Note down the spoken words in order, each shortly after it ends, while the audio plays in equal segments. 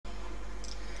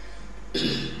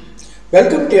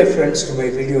Welcome dear friends to my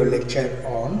video lecture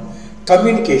on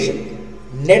communication,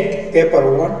 NET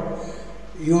paper 1,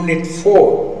 unit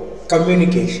 4,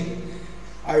 communication.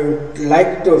 I would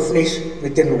like to finish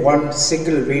within one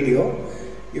single video.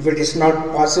 If it is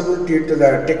not possible due to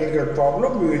the technical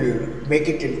problem, we will make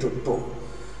it into two.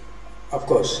 Of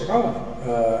course,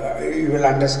 you will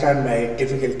understand my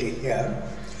difficulty here.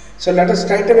 So let us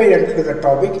straight away enter the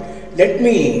topic. Let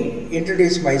me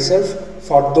introduce myself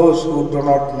for those who do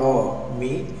not know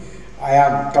me. I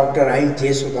am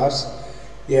Dr.I.JESU DOSS,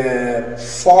 a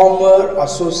former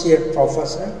associate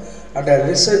professor and a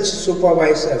research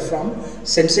supervisor from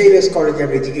St.Xavier's College of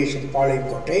Education,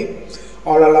 Palayamkotti.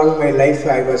 All along my life,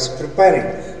 I was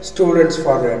preparing students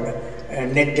for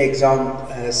NET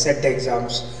exam, SET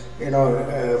exams,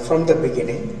 from the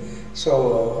beginning.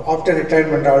 So after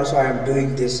retirement also I am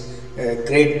doing this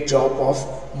great job of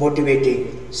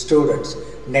motivating students,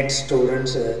 NET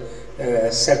students,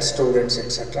 SET students,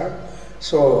 etc.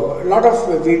 So a lot of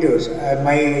videos.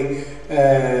 My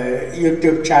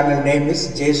YouTube channel name is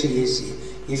jesueasy.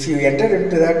 If you enter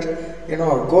into that,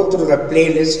 go through the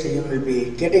playlist, you will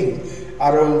be getting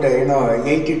around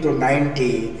 80 to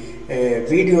 90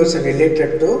 videos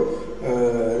related to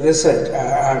research,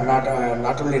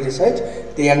 not only research,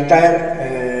 the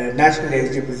entire national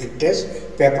eligibility test,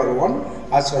 paper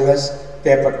 1 as well as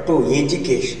paper 2,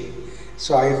 education.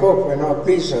 So I hope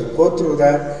please go through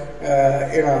the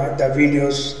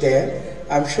videos there.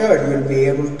 I'm sure you will be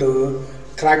able to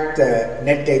crack the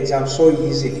NET exam so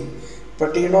easily.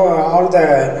 But all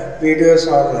the videos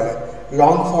are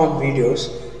long form videos,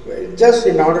 just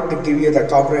in order to give you the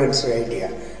comprehensive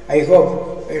idea. I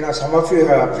hope some of you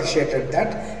have appreciated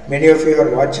that. Many of you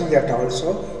are watching that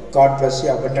also. God bless you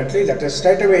abundantly. Let us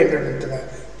straight away enter into the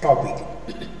topic.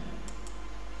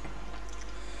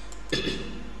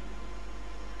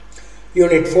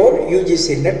 Unit 4,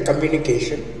 UGC NET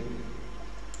communication.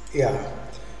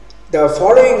 The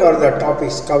following are the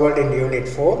topics covered in Unit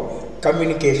 4.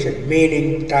 Communication,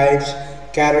 meaning, types,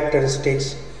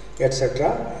 characteristics,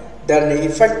 etc. Then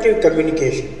effective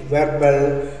communication,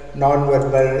 verbal,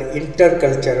 non-verbal,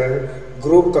 intercultural,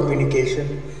 group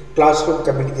communication, classroom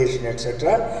communication,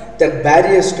 etc. Then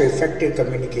barriers to effective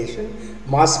communication,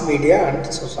 mass media and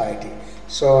society.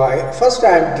 So first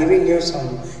I am giving you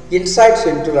some insights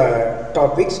into the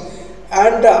topics,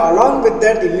 and along with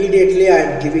that immediately I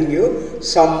am giving you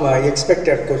some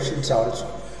expected questions also.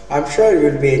 I am sure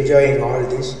you will be enjoying all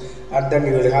this, and then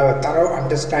you will have a thorough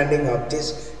understanding of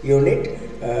this unit,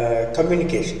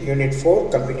 communication, unit 4,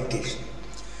 communication.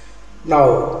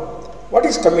 Now, what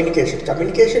is communication?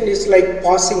 Communication is like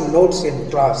passing notes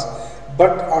in class,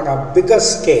 but on a bigger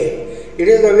scale. It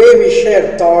is the way we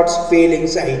share thoughts,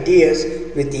 feelings, ideas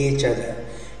with each other.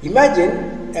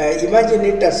 Imagine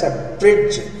it as a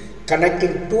bridge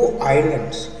connecting two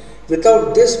islands.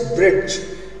 Without this bridge,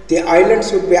 the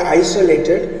islands would be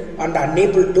isolated and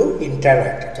unable to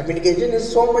interact. Communication is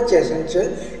so much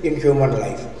essential in human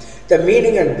life. The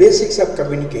meaning and basics of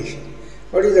communication.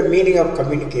 What is the meaning of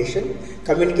communication?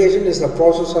 Communication is the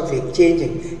process of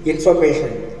exchanging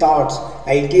information, thoughts,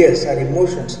 ideas or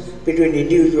emotions between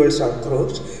individuals or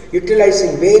groups,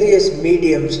 utilizing various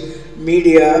mediums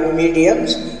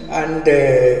and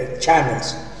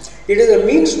channels. It is a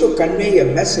means to convey a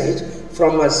message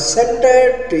from a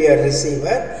sender to a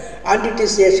receiver, and it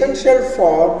is essential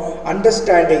for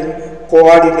understanding,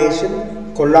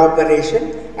 coordination,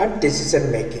 collaboration and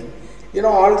decision making.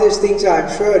 All these things I am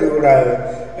sure you would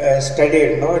have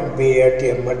studied in B.Ed.,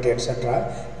 M.Ed.,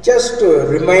 etc. Just to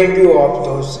remind you of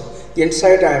those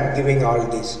insight I am giving all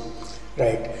this.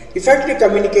 Right. Effective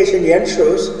communication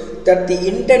ensures that the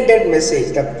intended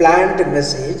message, the planned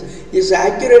message, is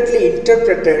accurately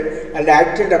interpreted and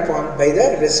acted upon by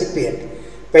the recipient,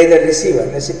 by the receiver.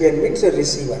 Recipient means the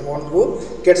receiver, one who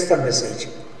gets the message.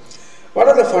 What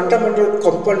are the fundamental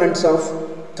components of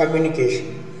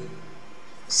communication?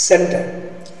 Center.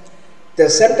 The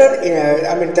center,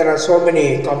 there are so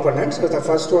many components, so the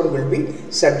first one will be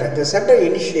center. The center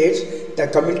initiates the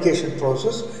communication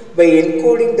process by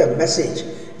encoding the message,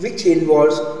 which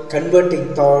involves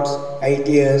converting thoughts,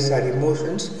 ideas or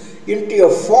emotions into a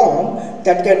form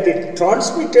that can be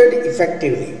transmitted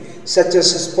effectively, such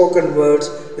as spoken words,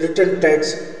 written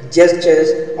text,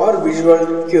 gestures or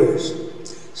visual cues.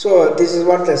 So this is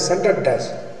what the center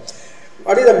does.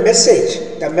 What is the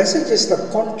message? The message is the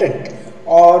content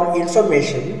or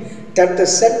information that the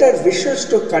sender wishes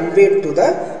to convey to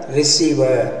the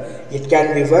receiver. It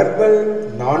can be verbal,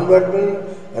 non-verbal,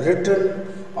 written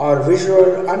or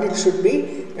visual, and it should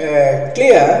be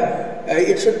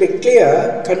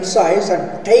clear, concise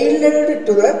and tailored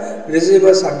to the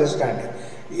receiver's understanding.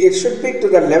 It should be to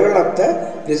the level of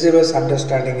the receiver's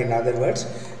understanding, in other words.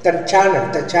 Then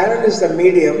channel. The channel is the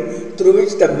medium through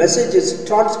which the message is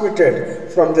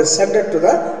transmitted from the sender to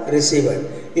the receiver.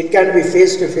 It can be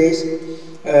face to face.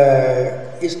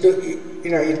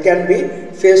 It can be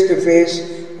face to face,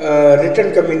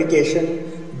 written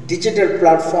communication, digital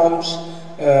platforms,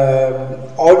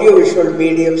 audio-visual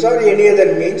mediums, or any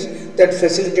other means that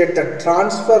facilitate the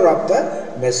transfer of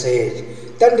the message.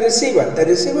 Then receiver. The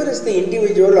receiver is the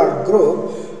individual or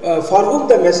group for whom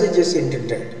the message is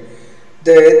intended.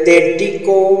 They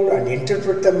decode and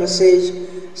interpret the message,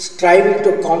 striving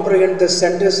to comprehend the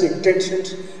sender's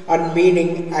intentions and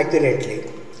meaning accurately.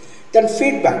 Then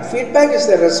feedback. Feedback is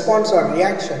the response or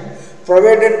reaction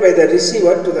provided by the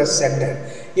receiver to the sender.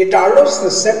 It allows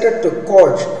the sender to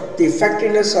gauge the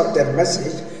effectiveness of their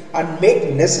message and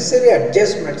make necessary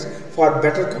adjustments for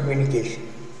better communication.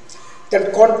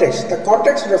 Then context. The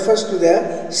context refers to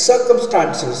the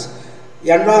circumstances,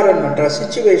 environment or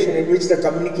situation in which the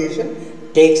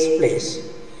communication takes place.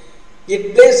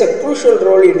 It plays a crucial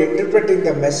role in interpreting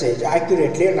the message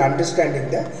accurately and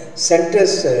understanding the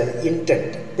sender's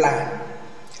intent, plan.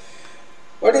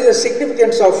 What is the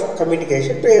significance of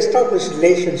communication? To establish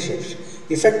relationships.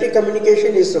 Effective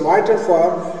communication is vital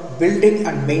for building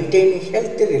and maintaining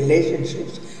healthy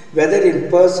relationships, whether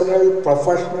in personal,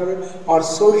 professional, or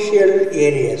social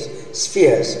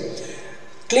spheres.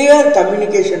 Clear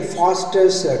communication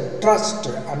fosters trust,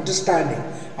 understanding,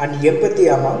 and empathy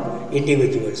among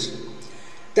individuals.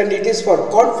 Then it is for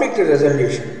conflict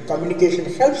resolution. Communication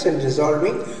helps in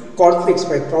resolving conflicts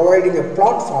by providing a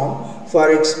platform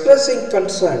for expressing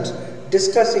concerns,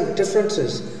 discussing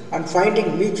differences, and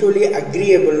finding mutually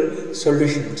agreeable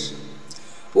solutions.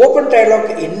 Open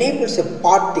dialogue enables the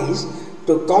parties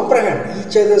to comprehend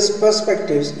each other's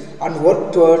perspectives and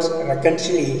work towards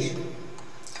reconciliation.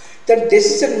 Then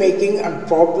decision making and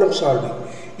problem solving.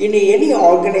 In any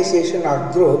organization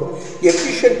or group,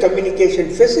 efficient communication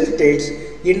facilitates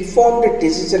informed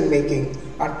decision making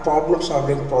and problem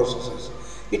solving processes.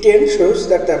 It ensures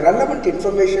that the relevant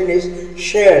information is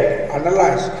shared,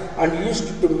 analyzed, and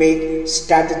used to make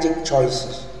strategic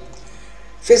choices.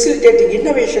 Facilitating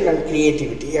innovation and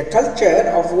creativity. A culture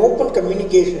of open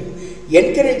communication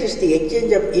encourages the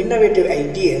exchange of innovative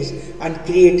ideas and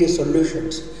creative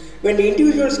solutions. When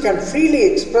individuals can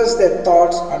freely express their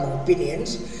thoughts and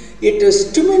opinions, it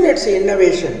stimulates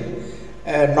innovation,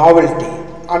 novelty,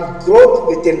 and growth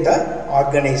within the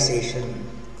organization.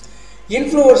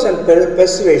 Influence and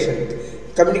persuasion.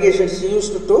 Communication is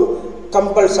used to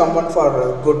compel someone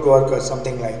for good work or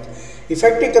something like.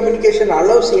 Effective communication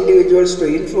allows individuals to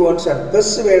influence and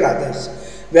persuade others,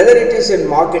 whether it is in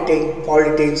marketing,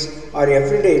 politics, or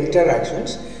everyday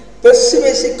interactions.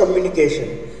 Persuasive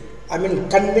communication,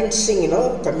 convincing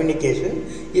communication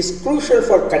is crucial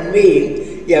for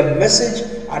conveying a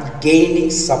message and gaining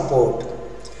support.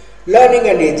 Learning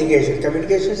and education.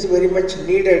 Communication is very much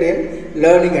needed in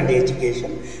learning and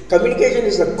education. Communication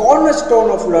is the cornerstone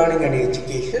of learning and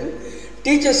education.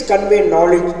 Teachers convey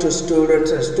knowledge to students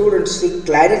and students seek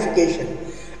clarification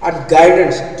and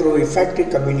guidance through effective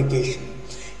communication.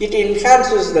 It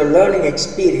enhances the learning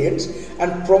experience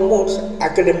and promotes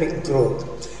academic growth.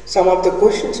 Some of the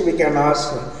questions we can ask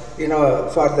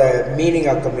for the meaning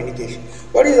of communication.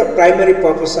 What is the primary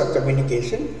purpose of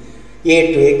communication?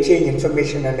 A, to exchange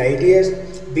information and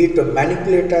ideas. B, to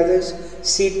manipulate others.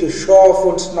 C, to show off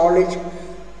one's knowledge.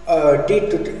 D,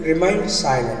 to remain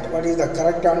silent. What is the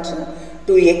correct answer?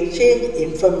 To exchange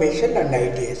information and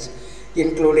ideas,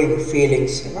 including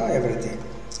feelings, everything,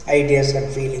 ideas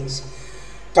and feelings.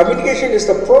 Communication is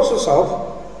the process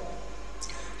of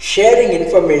sharing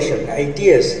information,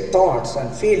 ideas, thoughts,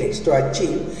 and feelings to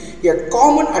achieve a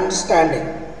common understanding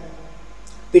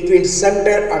between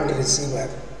sender and receiver.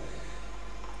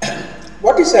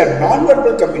 What is a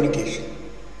non-verbal communication?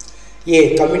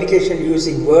 A, communication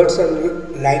using words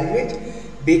and language.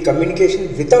 B,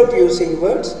 communication without using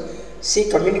words.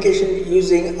 C, communication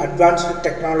using advanced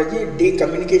technology. D,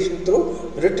 communication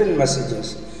through written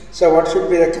messages. So what should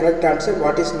be the correct answer?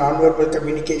 What is non-verbal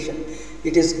communication?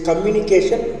 It is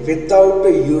communication without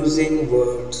using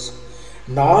words.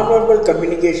 Non-verbal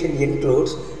communication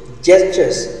includes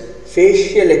gestures,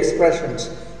 facial expressions,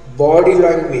 body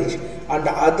language, and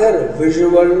other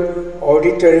visual,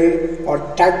 auditory, or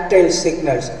tactile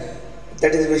signals.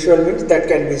 That is, visual means that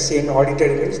can be seen,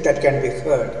 auditory means that can be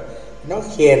heard.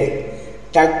 Hearing.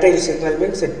 Tactile signal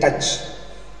means a touch,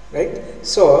 right?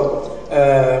 So,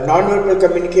 non-verbal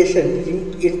communication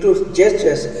includes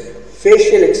gestures,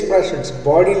 facial expressions,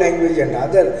 body language, and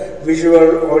other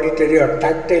visual, auditory, or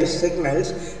tactile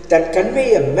signals that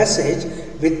convey a message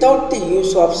without the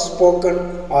use of spoken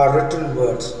or written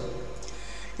words.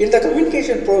 In the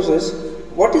communication process,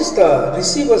 what is the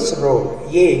receiver's role?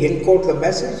 A. Encode the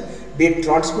message. B.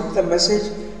 Transmit the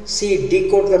message. C.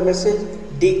 Decode the message.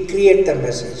 D. Create the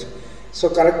message. So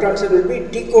correct answer will be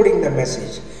decoding the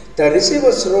message. The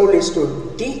receiver's role is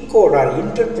to decode or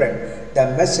interpret the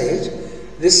message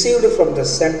received from the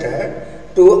sender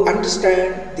to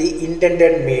understand the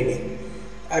intended meaning.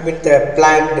 I mean the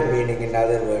planned meaning, in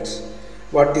other words.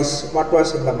 What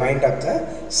was in the mind of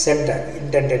the sender,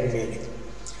 intended meaning.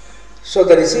 So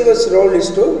the receiver's role is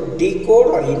to decode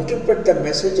or interpret the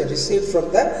message received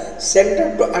from the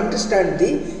sender to understand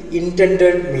the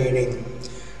intended meaning.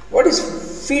 What is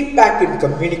feedback in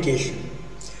communication?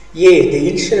 A. The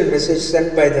initial message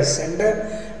sent by the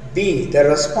sender. B. The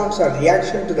response or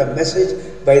reaction to the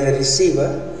message by the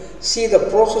receiver. C. The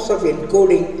process of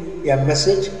encoding a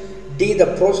message. D.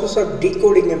 The process of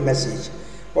decoding a message.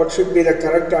 What should be the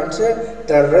correct answer?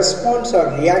 The response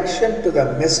or reaction to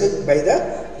the message by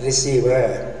the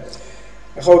receiver.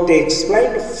 How to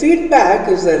explain? Feedback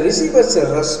is the receiver's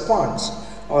response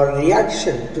or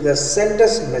reaction to the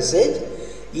sender's message,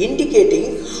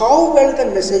 indicating how well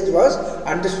the message was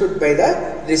understood by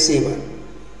the receiver.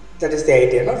 That is the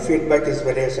idea. No? Feedback is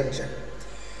very essential.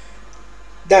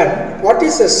 Then, what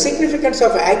is the significance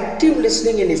of active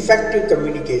listening in effective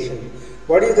communication?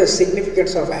 What is the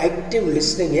significance of active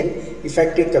listening in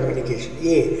effective communication?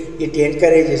 A. It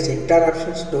encourages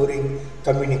interruptions during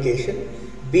communication.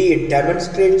 B. It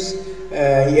demonstrates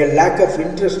a lack of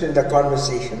interest in the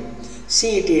conversation.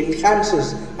 C. It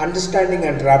enhances understanding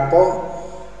and rapport.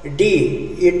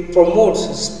 D. It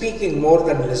promotes speaking more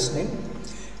than listening.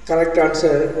 Correct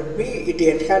answer would be it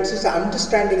enhances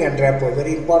understanding and rapport.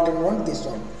 Very important one, this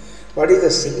one. What is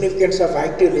the significance of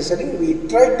active listening? We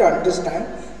try to understand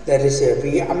the receiver.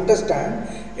 We understand,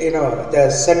 the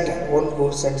sender, one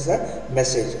who sends the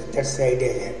message. That's the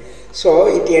idea here. So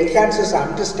it enhances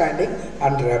understanding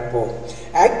and rapport.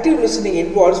 Active listening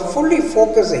involves fully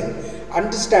focusing,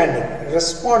 understanding,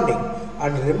 responding,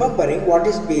 and remembering what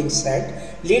is being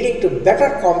said, leading to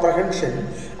better comprehension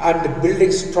and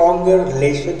building stronger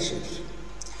relationships.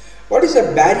 What is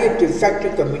a barrier to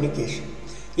effective communication?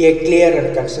 A. Clear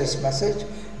and concise message.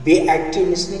 B. Active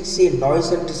listening. C.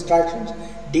 Noise and distractions.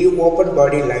 D. Open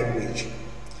body language.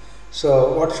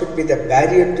 So what should be the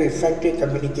barrier to effective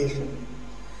communication?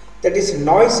 That is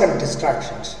noise and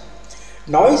distractions.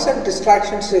 Noise and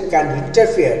distractions can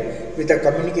interfere with the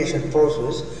communication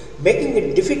process, making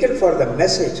it difficult for the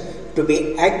message to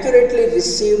be accurately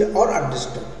received or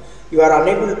understood. You are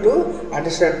unable to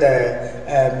understand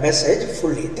the message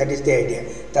fully. That is the idea.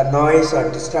 The noise or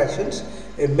distractions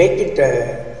make it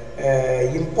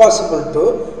impossible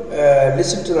to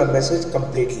listen to the message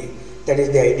completely. That is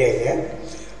the idea here.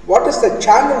 What is the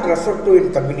channel referred to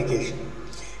in communication?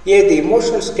 A. The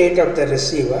emotional state of the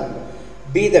receiver.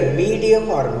 B. The medium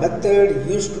or method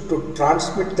used to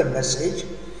transmit the message.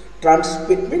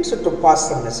 Transmit means to pass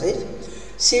the message.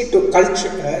 C.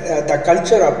 The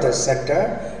culture of the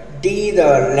sender. D.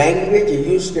 The language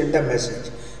used in the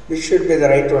message. Which should be the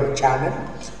right one? Channel.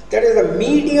 That is the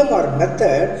medium or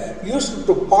method used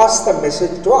to pass the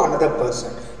message to another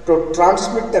person, to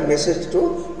transmit the message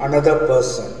to another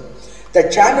person. The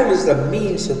channel is the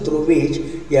means through which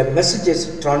a message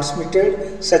is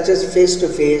transmitted, such as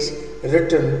face-to-face,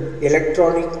 written,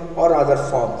 electronic, or other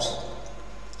forms.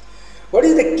 What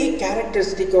is the key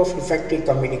characteristic of effective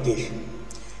communication?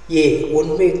 A.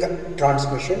 One-way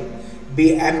transmission.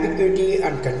 B. Ambiguity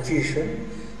and confusion.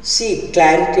 C.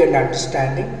 Clarity and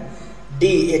understanding.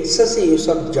 D. Excessive use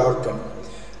of jargon.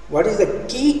 What is the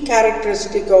key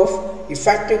characteristic of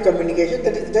effective communication?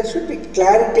 That should be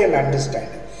clarity and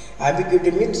understanding.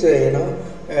 Ambiguity means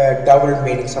double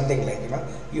meaning, something like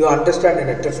you understand in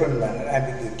a different manner.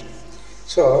 Ambiguity.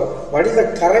 So, what is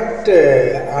the correct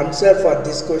answer for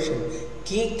this question?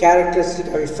 Key characteristic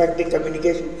of effective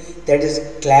communication, that is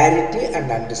clarity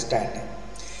and understanding.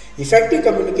 Effective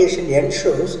communication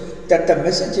ensures that the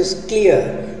message is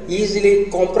clear, easily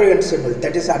comprehensible,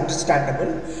 that is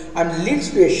understandable, and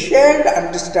leads to a shared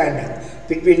understanding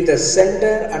between the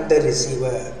sender and the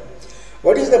receiver.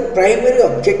 What is the primary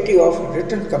objective of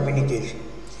written communication?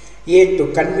 A.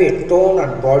 To convey tone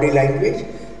and body language.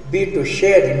 B. To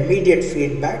share immediate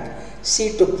feedback.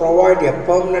 C. To provide a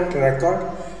permanent record.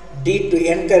 D. To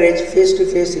encourage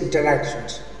face-to-face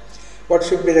interactions. What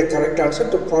should be the correct answer?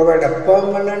 To provide a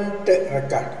permanent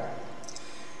record.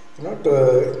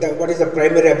 What is the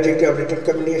primary objective of written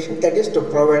communication? That is to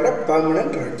provide a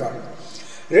permanent record.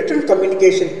 Written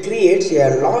communication creates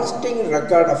a lasting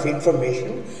record of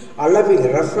information, allowing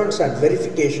reference and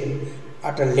verification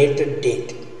at a later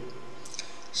date.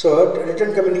 So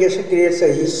written communication creates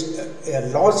a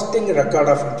lasting record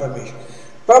of information,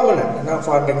 permanent.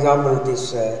 For an example,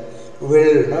 this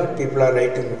will, people are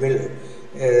writing will,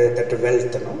 that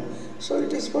wealth. So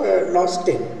it is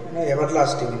lasting,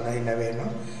 everlasting in a way,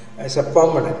 as a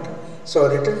permanent. So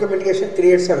written communication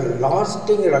creates a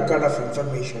lasting record of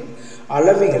information,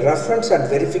 allowing reference and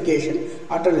verification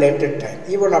at a later time.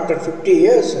 Even after 50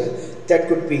 years, that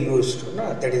could be used.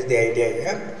 That is the idea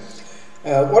here.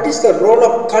 What is the role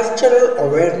of cultural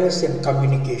awareness in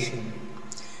communication?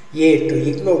 A. To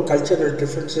ignore cultural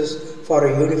differences for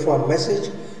a uniform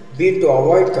message. B. To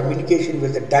avoid communication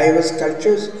with diverse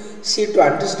cultures. C. To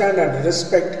understand and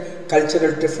respect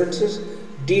cultural differences.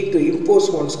 D. To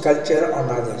impose one's culture on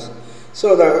others.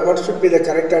 So, what should be the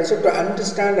correct answer? To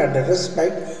understand and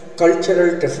respect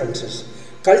cultural differences.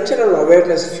 Cultural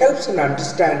awareness helps in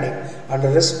understanding and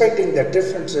respecting the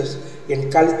differences in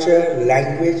culture,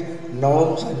 language,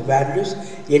 norms and values,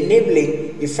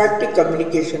 enabling effective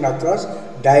communication across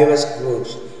diverse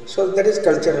groups. So, that is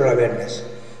cultural awareness.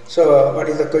 So, what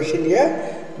is the question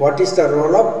here? What is the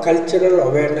role of cultural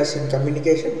awareness in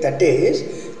communication? That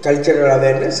is, cultural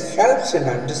awareness helps in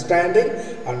understanding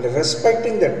and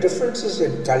respecting the differences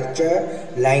in culture,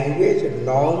 language,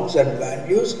 norms and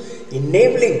values,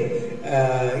 enabling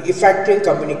effective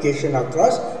communication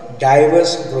across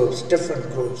diverse groups, different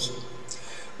groups.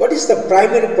 What is the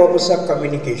primary purpose of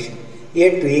communication?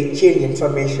 A. To exchange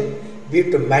information. B.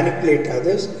 To manipulate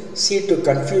others. C. To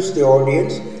confuse the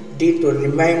audience. D. To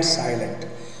remain silent.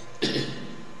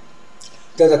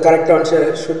 So the correct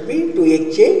answer should be to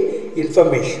exchange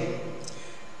information.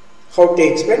 How to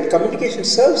explain? Communication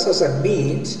serves as a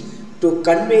means to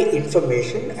convey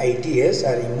information, ideas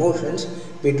or emotions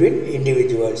between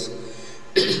individuals.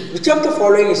 Which of the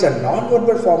following is a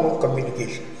non-verbal form of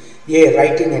communication? A.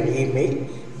 Writing an email.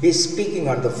 B. Speaking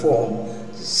on the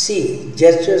phone. C.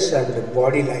 Gestures and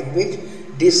body language.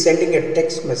 D. Sending a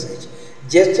text message.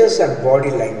 Gestures and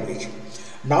body language.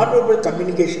 Non-verbal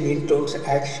communication includes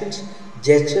actions,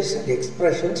 gestures and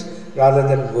expressions rather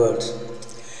than words.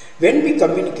 When we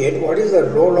communicate, what is the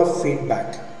role of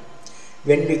feedback?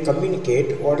 When we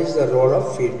communicate, what is the role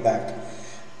of feedback?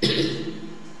 A.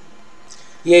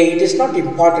 It is not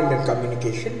important in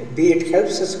communication. B. It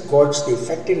helps us gauge the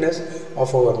effectiveness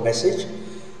of our message.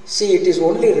 C. It is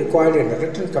only required in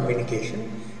written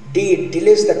communication. D. It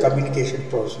delays the communication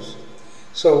process.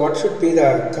 So, what should be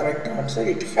the correct answer?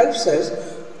 It helps us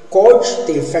gauge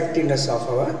the effectiveness of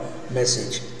our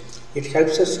message. It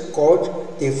helps us gauge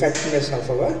the effectiveness of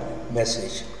our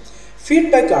message.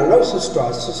 Feedback allows us to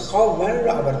assess how well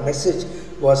our message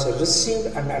was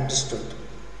received and understood.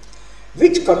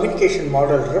 Which communication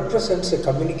model represents a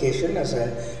communication as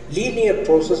a linear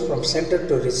process from sender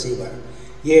to receiver?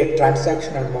 A.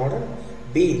 Transactional model.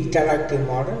 B. Interactive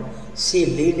model. C.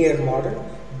 Linear model.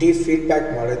 D.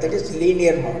 Feedback model. That is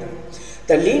linear model.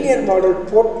 The linear model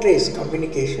portrays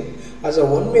communication as a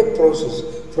one-way process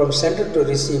from sender to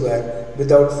receiver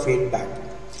without feedback.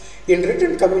 In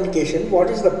written communication, what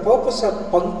is the purpose of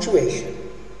punctuation?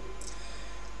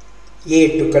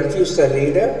 A. To confuse the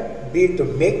reader. B. To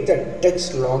make the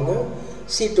text longer.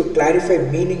 C. To clarify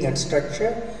meaning and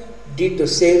structure. D. To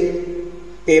save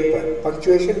paper.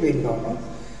 Punctuation we know, no?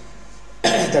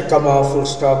 The comma, full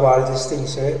stop, all these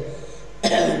things.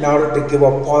 In order to give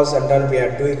a pause and all, we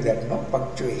are doing that, no?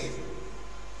 Punctuation.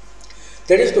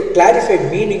 That is to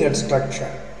clarify meaning and structure.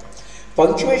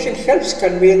 Punctuation helps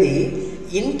convey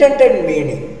the intended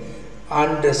meaning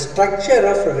and the structure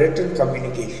of written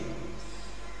communication.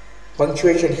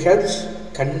 Punctuation helps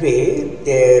convey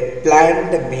the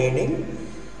planned meaning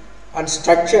and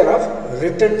structure of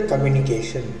written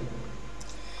communication.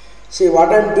 See, what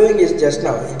I am doing is just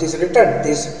now, it is written,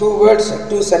 these two words,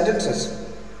 two sentences.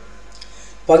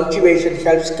 Punctuation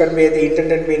helps convey the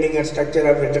intended meaning and structure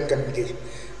of written communication.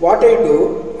 What I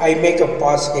do, I make a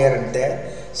pause here and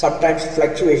there, sometimes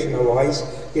fluctuation of voice,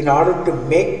 in order to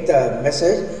make the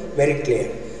message very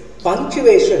clear.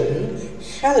 Punctuation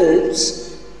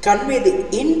helps convey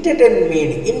the intended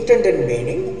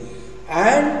meaning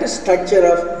and structure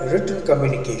of written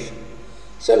communication.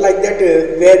 So like that,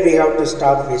 where we have to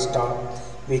stop, we stop,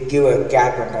 we give a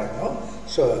gap and all, no?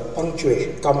 So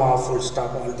punctuation, comma, full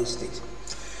stop, all these things.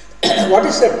 What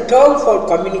is the term for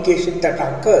communication that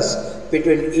occurs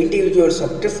between individuals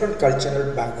of different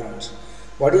cultural backgrounds?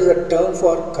 What is the term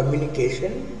for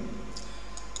communication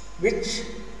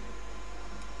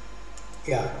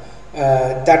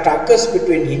that occurs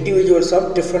between individuals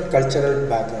of different cultural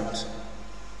backgrounds?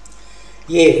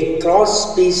 A.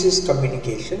 Cross-species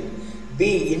communication.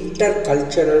 B.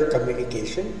 Intercultural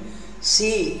communication.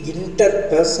 C.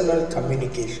 Interpersonal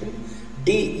communication.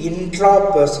 D.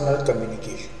 Intrapersonal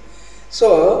communication.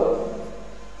 So,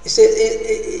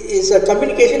 it's a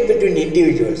communication between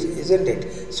individuals, isn't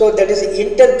it? So, that is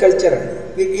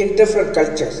intercultural, in different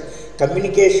cultures.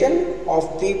 Communication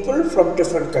of people from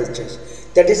different cultures.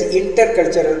 That is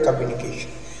intercultural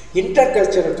communication.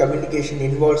 Intercultural communication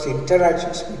involves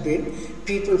interactions between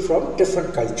people from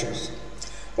different cultures.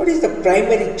 What is the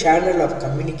primary channel of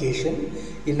communication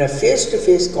in a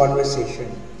face-to-face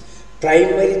conversation?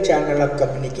 Primary channel of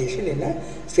communication in a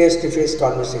face-to-face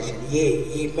conversation.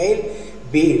 A. Email.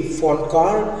 B. Phone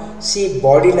call. C.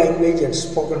 Body language and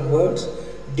spoken words.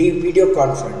 D. Video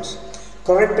conference.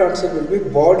 Correct answer will be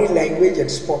body language and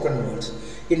spoken words.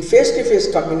 In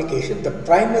face-to-face communication, the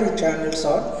primary channels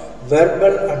are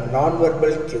verbal and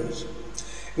non-verbal cues.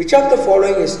 Which of the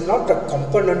following is not a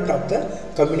component of the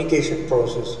communication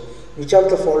process? Which of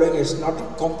the following is not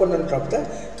a component of the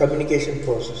communication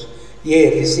process?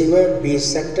 A. Receiver. B.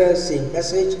 Sender. C.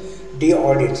 Message. D.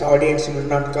 Audience. Audience will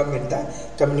not come in the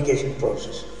communication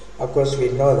process. Of course, we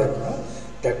know that, no?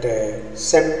 That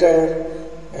sender,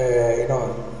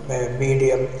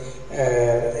 medium,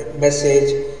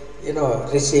 message,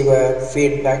 receiver,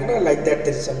 feedback, like that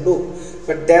there is a loop.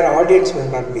 But their audience will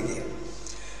not be there.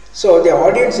 So, the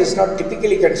audience is not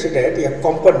typically considered a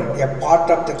component, a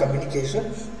part of the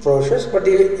communication process, but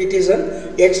it is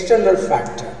an external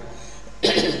factor.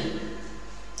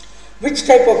 Which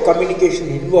type of communication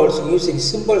involves using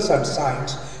symbols and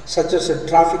signs such as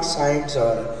traffic signs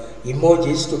or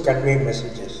emojis to convey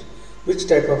messages? Which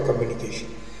type of communication?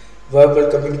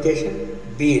 Verbal communication.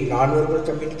 B. Non-verbal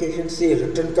communication. C.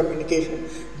 Written communication.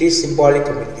 D. Symbolic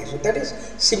communication. That is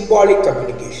symbolic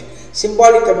communication.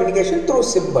 Symbolic communication through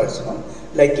symbols,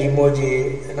 like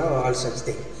emoji, all such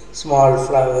things. Small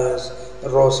flowers,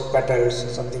 rose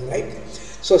petals, something like.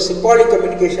 So, symbolic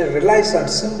communication relies on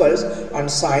symbols and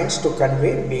signs to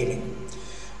convey meaning.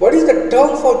 What is the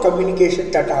term for communication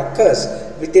that occurs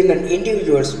within an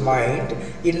individual's mind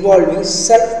involving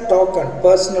self-talk and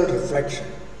personal reflection?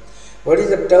 What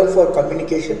is the term for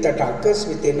communication that occurs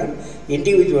within an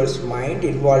individual's mind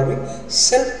involving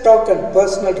self-talk and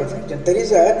personal reflection? There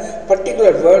is a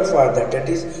particular word for that. That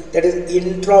is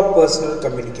intrapersonal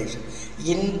communication.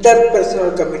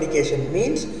 Interpersonal communication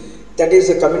means that is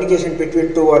a communication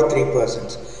between 2 or 3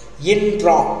 persons.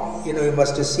 Intra, you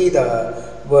must see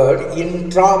the word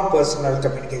intrapersonal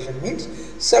communication means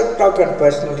self-talk and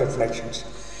personal reflections.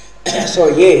 So,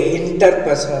 A.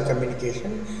 Interpersonal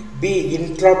communication. B.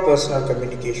 Intrapersonal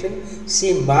communication.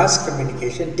 C. Mass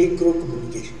communication. D. Group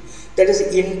communication. That is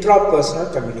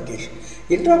intrapersonal communication.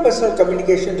 Intrapersonal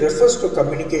communication refers to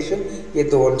communication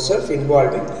with oneself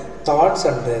involving thoughts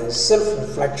and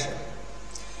self-reflection.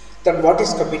 Then what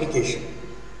is communication?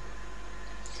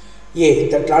 A.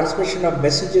 The transmission of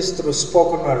messages through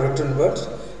spoken or written words.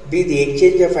 B. The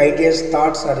exchange of ideas,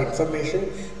 thoughts or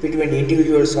information between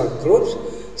individuals or groups.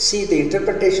 C. The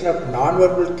interpretation of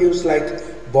non-verbal cues like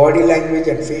body language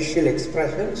and facial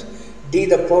expressions. D.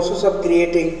 The process of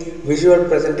creating visual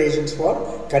presentations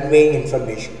for conveying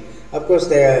information. Of course,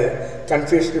 they are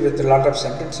confused with a lot of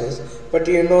sentences, but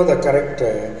you know the correct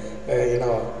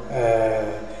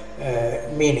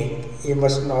meaning. You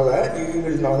must know that, you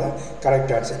will know the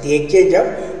correct answer. The exchange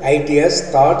of ideas,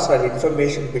 thoughts or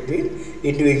information between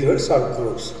individuals or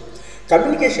groups.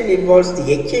 Communication involves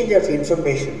the exchange of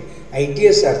information,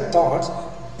 ideas or thoughts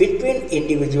between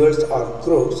individuals or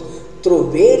groups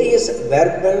through various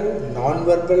verbal,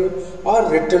 non-verbal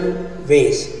or written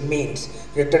ways, means.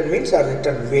 Written means or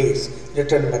written ways,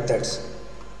 written methods.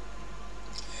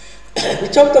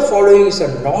 Which of the following is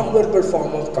a non-verbal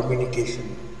form of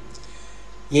communication?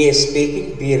 A.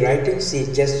 Speaking. B. Writing. C.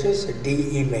 Gestures. D.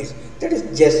 Emails. That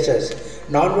is gestures.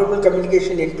 Non-verbal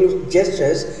communication includes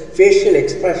gestures, facial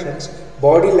expressions,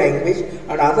 body language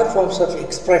and other forms of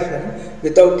expression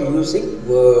without using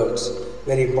words.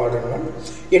 Very important one.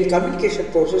 In communication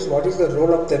process, what is the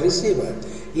role of the receiver?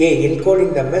 A.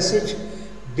 Encoding the message.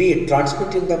 B.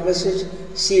 Transmitting the message.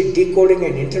 C. Decoding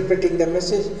and interpreting the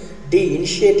message. D.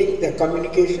 Initiating the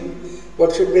communication.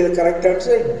 What should be the correct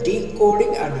answer?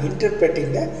 Decoding and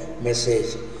interpreting the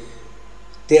message.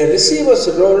 The receiver's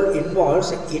role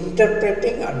involves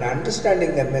interpreting and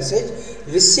understanding the message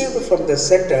received from the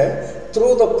sender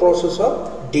through the process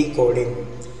of decoding.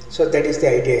 So that is the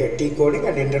idea, decoding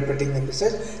and interpreting the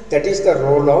message. That is the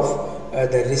role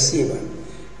of the receiver.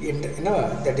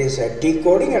 That is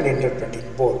decoding and interpreting,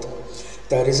 both.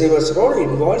 The receiver's role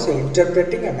involves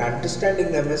interpreting and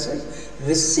understanding the message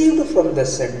received from the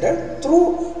sender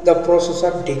through the process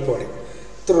of decoding.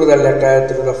 Through the letter,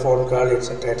 through the phone call,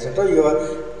 etc., etc.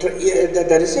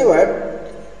 The receiver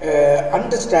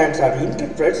understands or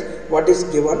interprets what is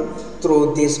given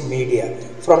through this media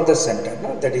from the center.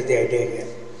 No? That is the idea here.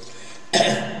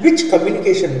 Which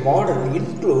communication model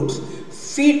includes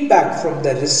feedback from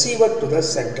the receiver to the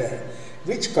center?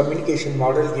 Which communication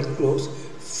model includes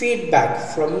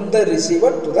feedback from the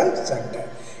receiver to the center?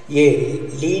 A.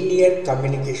 Linear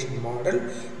communication model.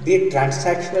 B.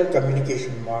 Transactional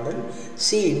communication model.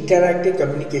 C. Interactive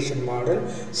communication model.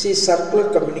 C. Circular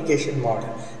communication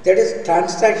model. That is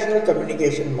transactional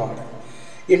communication model.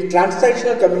 In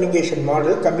transactional communication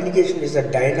model, communication is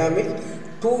a dynamic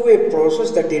two-way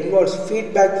process that involves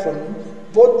feedback from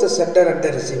both the sender and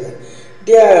the receiver.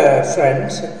 Dear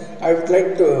friends, I would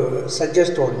like to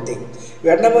suggest one thing.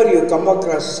 Whenever you come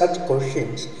across such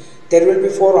questions, there will be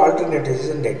 4 alternatives,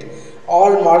 isn't it?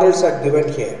 All models are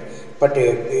given here, but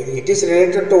it is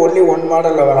related to only one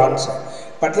model our answer.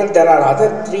 But then there are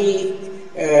other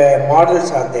 3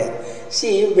 models are there.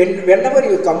 See, whenever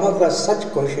you come across such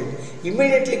question,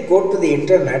 immediately go to the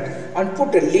internet and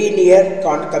put a linear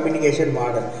communication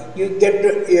model.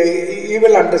 You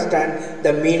will understand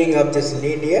the meaning of this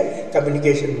linear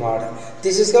communication model.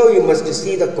 This is how you must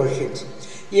see the questions.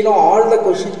 You know, all the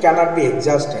questions cannot be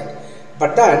exhausted,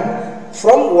 but then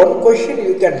from one question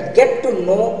you can get to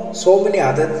know so many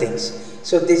other things.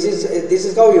 So this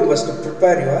is how you must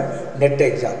prepare your NET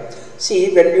exam.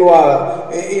 See, when you are,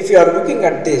 if you are looking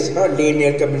at this,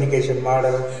 linear communication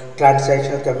model,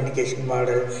 transactional communication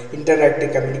model,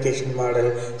 interactive communication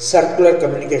model, circular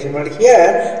communication model.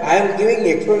 Here, I am giving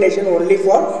explanation only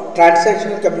for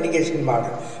transactional communication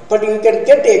model. But you can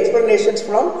get explanations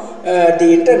from the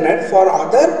internet for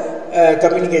other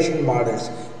communication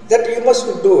models. That you must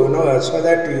do, so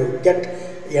that you get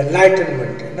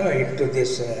enlightenment, into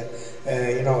this,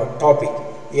 topic.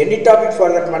 Any topic for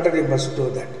that matter, you must do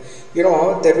that.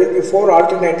 There will be 4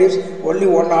 alternatives, only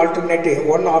one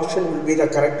option will be the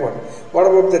correct one. What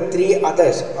about the 3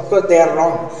 others? Of course, they are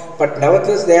wrong, but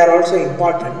nevertheless, they are also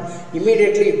important.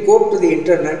 Immediately go to the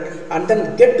internet and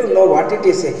then get to know what it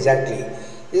is exactly.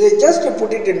 Just to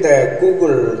put it in the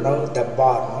Google, the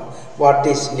bar, what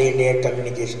is linear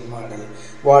communication model,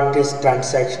 what is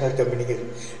transactional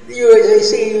communication. You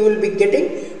see, you will be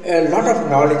getting a lot of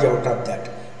knowledge out of that.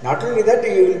 Not only that,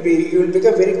 you will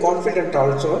become very confident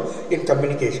also in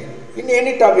communication, in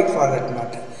any topic for that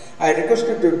matter. I request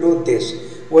you to do this.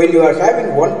 While you are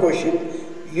having one question,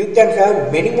 you can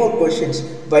have many more questions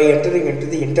by entering into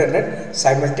the internet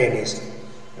simultaneously.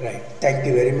 Right. Thank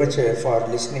you very much for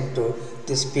listening to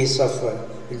this piece of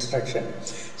instruction.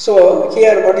 So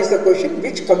here, what is the question?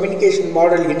 Which communication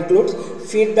model includes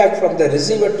feedback from the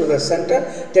receiver to the center?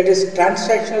 That is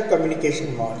transactional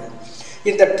communication model.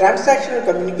 In the transactional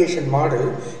communication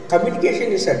model,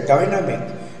 communication is a dynamic,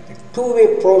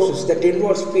 two-way process that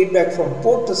involves feedback from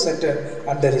both the center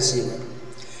and the receiver.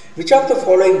 Which of the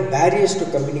following barriers to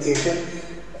communication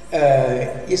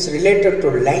is related to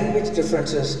language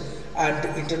differences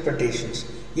and interpretations?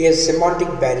 A.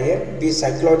 Semantic barrier, B.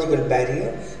 Psychological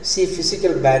barrier, C.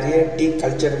 Physical barrier, D.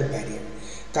 Cultural barrier.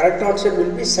 Correct answer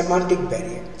will be semantic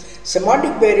barrier.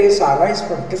 Semantic barriers arise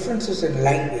from differences in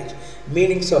language,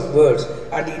 meanings of words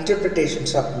and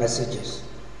interpretations of messages.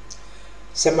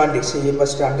 Semantics, so you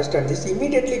must understand this.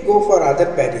 Immediately go for other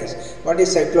barriers. What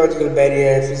is psychological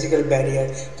barrier, physical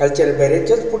barrier, cultural barrier?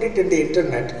 Just put it in the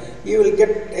internet. You will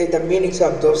get the meanings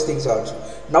of those things also.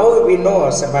 Now we know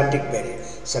a semantic barrier.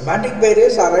 Semantic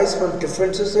barriers arise from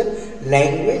differences in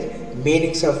language,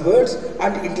 meanings of words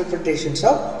and interpretations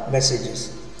of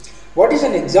messages. What is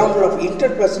an example of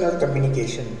interpersonal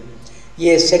communication?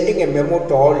 A. Sending a memo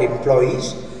to all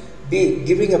employees. B.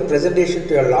 Giving a presentation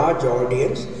to a large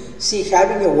audience. C.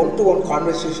 Having a one-to-one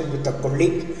conversation with a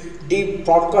colleague. D.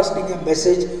 Broadcasting a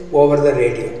message over the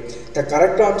radio. The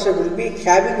correct answer will be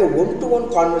having a one-to-one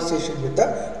conversation with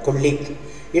a colleague.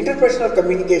 Interpersonal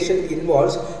communication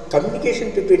involves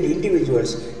communication between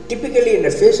individuals, typically in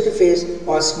a face-to-face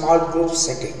or small group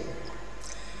setting.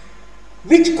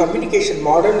 Which communication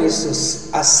model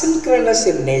is asynchronous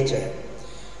in nature?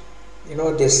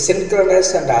 This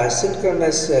synchronous and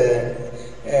asynchronous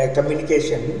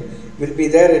communication will be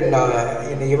there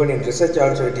in even in research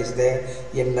also it is there,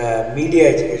 in media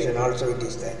education also it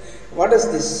is there. What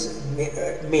does this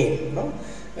mean?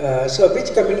 So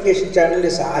which communication channel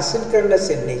is asynchronous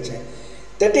in nature?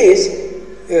 That is,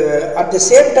 at the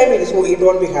same time it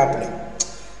won't be happening.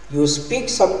 You speak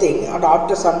something and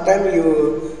after some time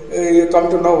you come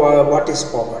to know what is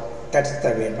spoken. That's the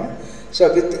way.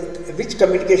 So with which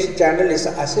communication channel is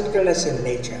asynchronous in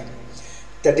nature?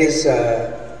 That is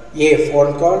A.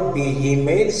 Phone call, B.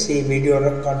 Email, C.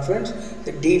 Video conference,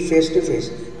 D. Face to face.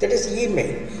 That is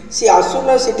email. See, as soon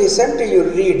as it is sent, you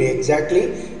read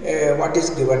exactly what is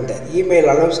given there. Email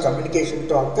allows communication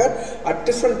to occur at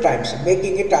different times,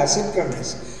 making it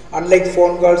asynchronous. Unlike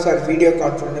phone calls or video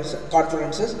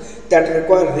conferences that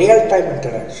require real-time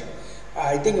interaction.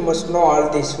 I think you must know all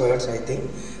these words, I think.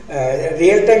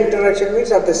 Real-time interaction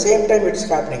means at the same time it's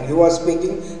happening. You are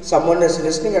speaking, someone is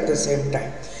listening at the same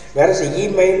time. Whereas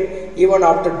email, even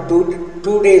after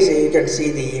two days you can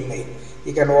see the email.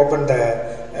 You can open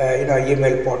the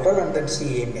email portal and then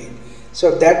see email.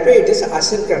 So that way it is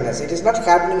asynchronous. It is not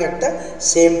happening at the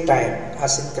same time,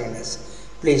 asynchronous.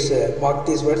 Please mark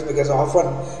these words because often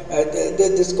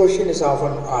this question is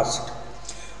often asked.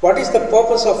 What is the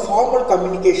purpose of formal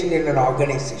communication in an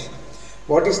organization?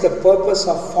 What is the purpose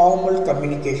of formal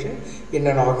communication in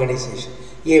an organization?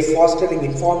 A. Fostering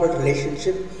informal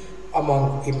relationship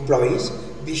among employees.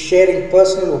 B. Sharing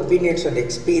personal opinions and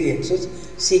experiences.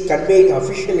 C. Conveying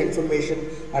official information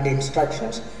and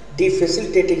instructions. D.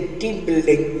 Facilitating team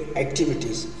building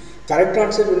activities. Correct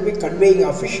answer will be conveying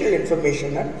official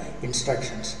information and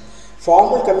instructions.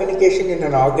 Formal communication in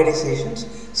an organization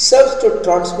serves to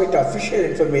transmit official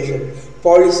information,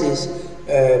 policies,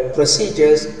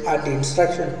 procedures and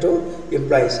instruction to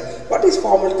employees. What is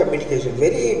formal communication?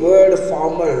 Very word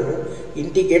formal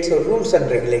indicates rules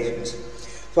and regulations.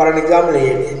 For an example,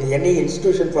 in any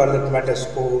institution, for that matter,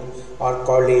 school or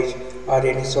college or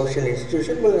any social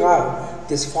institution will have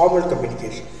this formal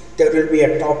communication. There will be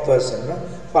a top person. No?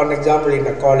 For an example, in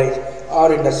a college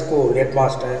or in a school,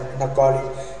 headmaster, in a college,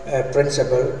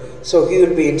 principal. So he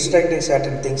will be instructing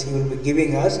certain things. He will be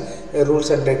giving us rules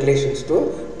and regulations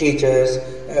to teachers,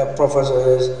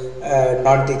 professors,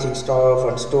 non-teaching staff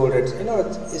and students.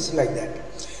 It's like that.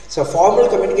 So formal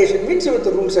communication means with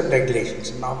the rules and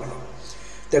regulations normally.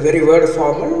 The very word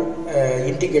formal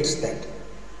indicates that.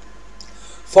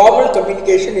 Formal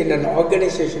communication in an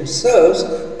organization serves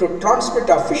to transmit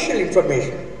official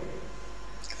information,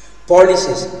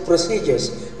 policies,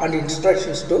 procedures and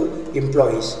instructions to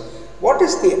employees. What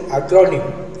is the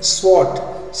acronym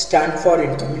SWOT stand for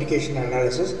in communication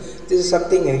analysis? This is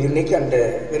something unique and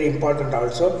very important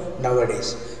also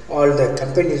nowadays. All the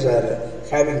companies are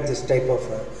having this type of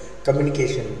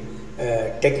communication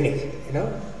technique,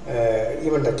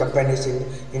 even the companies, in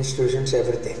institutions,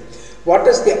 everything. What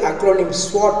does the acronym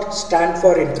SWOT stand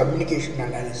for in communication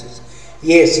analysis?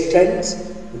 A.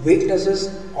 Strengths,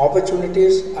 weaknesses,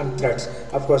 opportunities and threats.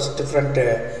 Of course, different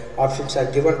options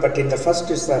are given, but in the first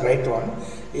is the right one.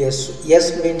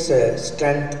 S means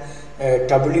strength,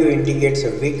 W indicates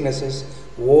weaknesses,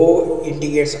 O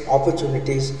indicates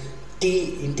opportunities,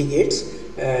 T indicates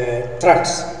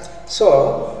threats.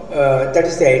 So that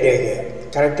is the idea here.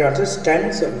 Correct answer: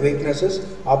 strengths, weaknesses,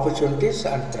 opportunities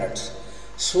and threats.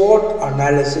 SWOT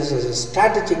analysis is a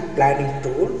strategic planning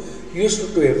tool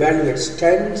used to evaluate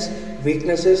strengths,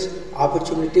 weaknesses,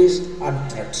 opportunities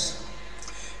and threats.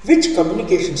 Which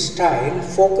communication style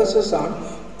focuses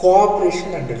on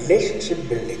cooperation and relationship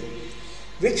building?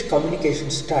 Which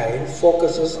communication style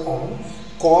focuses on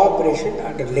cooperation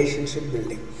and relationship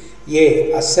building?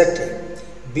 A. Assertive,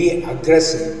 B.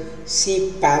 Aggressive,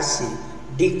 C. Passive,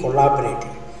 D.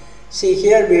 Collaborative. See,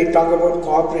 here we talk about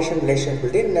cooperation, relationship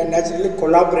building, and naturally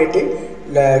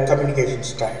collaborative communication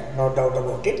style, no doubt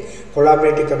about it.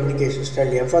 Collaborative communication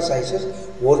style emphasizes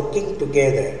working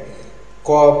together,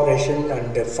 cooperation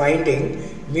and finding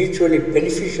mutually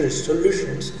beneficial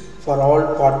solutions for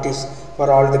all parties, for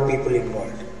all the people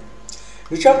involved.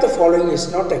 Which of the following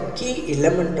is not a key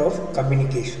element of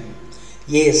communication?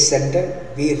 A. Sender,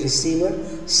 B. Receiver,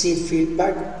 C.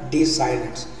 Feedback, D.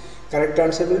 Silence. Correct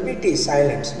answer will be D.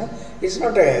 Silence. No? It's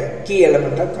not a key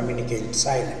element of communication.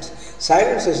 Silence.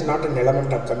 Silence is not an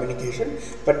element of communication,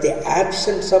 but the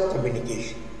absence of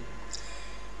communication.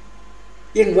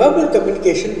 In verbal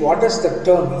communication, what does the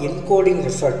term encoding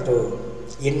refer to?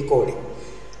 Encoding.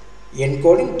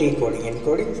 Encoding, decoding.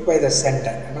 Encoding by the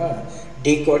sender,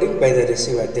 decoding by the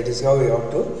receiver. That is how you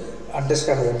have to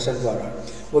understand oneself or not.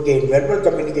 Okay, in verbal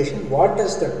communication, what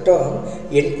does the term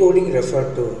encoding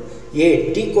refer to?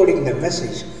 A. Decoding the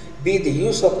message. B. The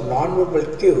use of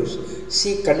non-verbal cues.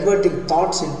 C. Converting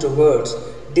thoughts into words.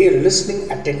 D. Listening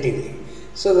attentively.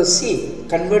 So the C,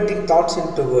 converting thoughts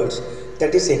into words,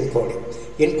 that is encoding.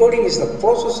 Encoding is the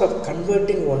process of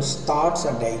converting one's thoughts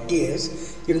and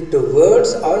ideas into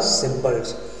words or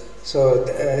symbols. So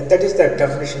that is the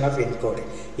definition of encoding.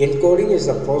 Encoding is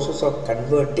the process of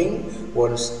converting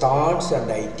one's thoughts and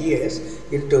ideas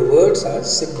into words or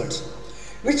symbols.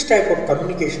 Which type of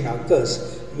communication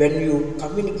occurs when you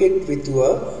communicate with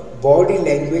your body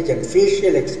language and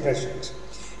facial expressions?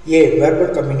 A.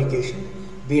 Verbal communication.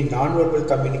 B. Non-verbal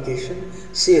communication.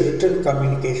 C. Written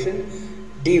communication.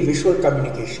 D. Visual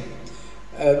communication.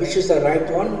 which is the right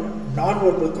one?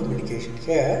 Non-verbal communication.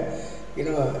 Here,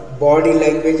 body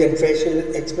language and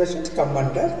facial expressions come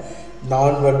under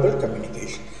non-verbal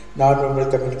communication.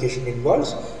 Non-verbal communication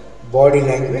involves body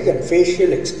language and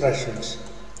facial expressions.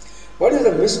 What is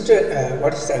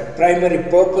the primary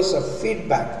purpose of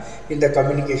feedback in the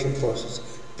communication process?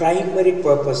 Primary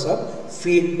purpose of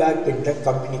feedback in the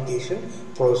communication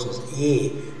process.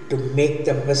 A, to make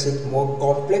the message more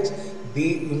complex.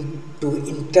 B, to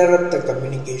interrupt the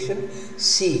communication.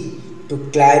 C, to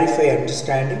clarify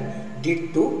understanding.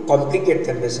 D, to complicate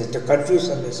the message, to confuse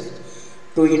the message.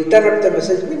 To interrupt the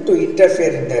message means to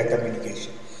interfere in the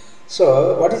communication.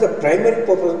 So, what is the primary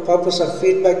purpose of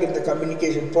feedback in the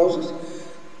communication process?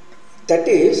 That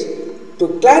is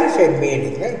to clarify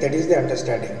meaning, right? That is the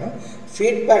understanding. No?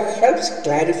 Feedback helps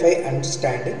clarify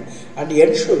understanding and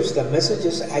ensures the message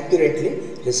is accurately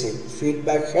received.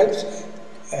 Feedback helps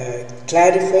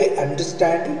clarify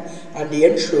understanding and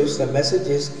ensures the message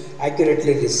is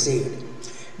accurately received.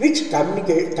 Which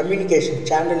communication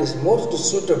channel is most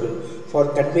suitable for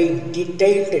conveying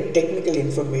detailed technical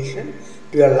information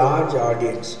to a large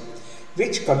audience?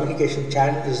 Which communication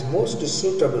channel is most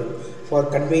suitable for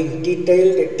conveying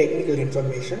detailed technical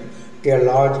information to a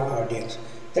large audience?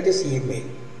 That is email,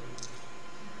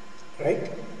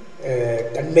 right?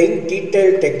 Conveying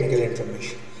detailed technical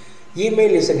information.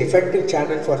 Email is an effective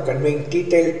channel for conveying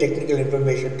detailed technical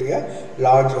information to a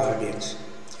large audience.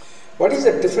 What is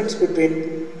the difference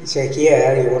between, say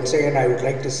here, once again I would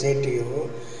like to say to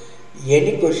you,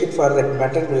 any question for that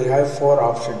matter will have 4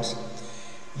 options.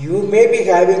 You may be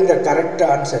having the correct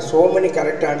answer, so many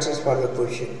correct answers for the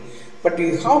question, but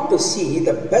you have to see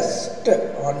the best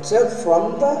answer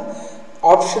from the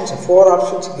options, 4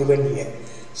 options given here.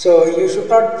 So you should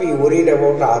not be worried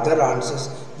about the other answers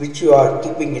which you are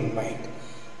keeping in mind.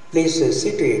 Please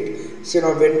see to it.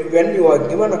 So, when you are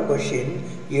given a question,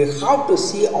 you have to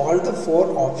see all the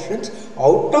 4 options.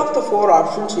 Out of the 4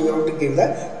 options, you have to give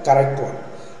the correct one.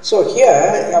 So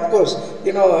here, of course,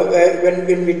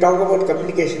 when we talk about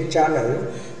communication channel,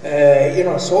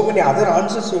 so many other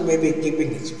answers you may be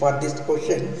keeping for this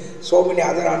question. So many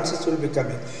other answers will be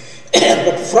coming.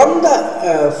 But from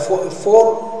the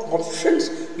 4 options,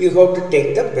 you have to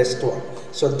take the best one.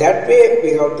 So that way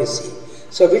we have to see.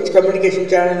 So which communication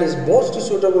channel is most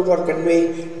suitable for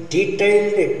conveying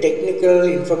detailed technical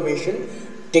information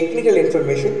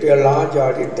to a large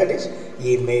audience? That is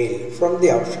email from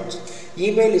the options.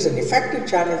 Email is an effective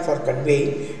channel for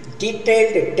conveying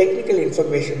detailed technical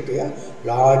information to a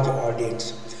large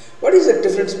audience. What is the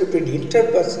difference between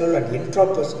interpersonal and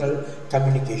intrapersonal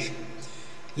communication?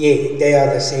 A, they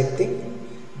are the same thing.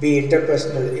 B,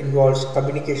 interpersonal involves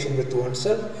communication with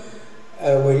oneself,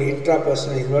 while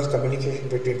intrapersonal involves communication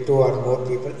between 2 or more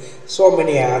people. So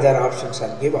many other options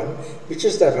are given. Which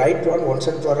is the right one? Once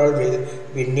and for all,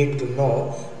 we need to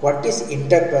know what is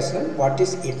interpersonal, what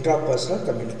is intrapersonal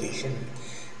communication.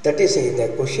 That is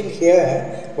the question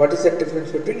here. What is the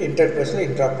difference between interpersonal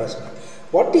and intrapersonal?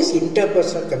 What is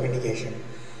interpersonal communication?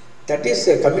 That is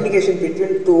communication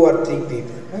between 2 or 3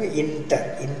 people.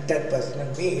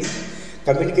 Interpersonal means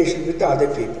communication with the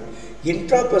other people.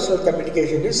 Intrapersonal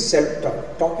communication is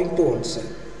self-talk, talking to oneself.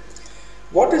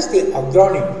 What does the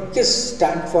acronym KISS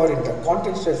stand for in the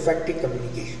context of effective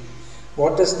communication?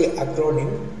 What does the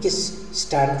acronym KISS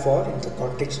stand for in the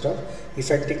context of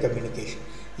effective communication?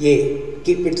 A,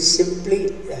 keep it simple,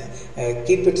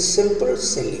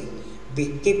 silly.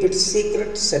 B, keep it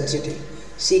secret, sensitive.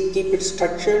 C, keep it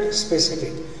structured,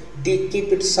 specific. D,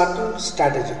 keep it subtle,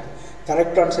 strategic.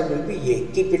 Correct answer will be A,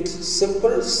 keep it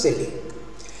simple, silly.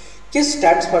 KISS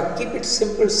stands for keep it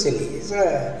simple, silly. It's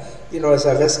a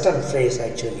Western phrase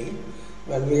actually.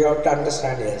 Well, we have to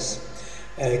understand this.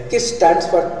 KISS stands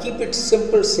for keep it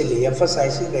simple, silly,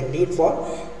 emphasizing the need for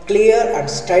clear and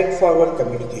straightforward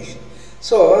communication.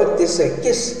 So this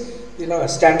KISS,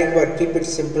 standing for keep it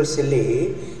simple,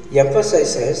 silly,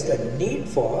 emphasizes the need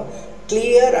for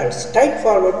clear and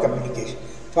straightforward communication.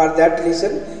 For that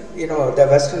reason, the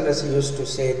Westerners used to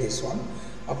say this one.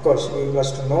 Of course, we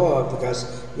must know because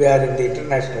we are in the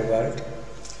international world.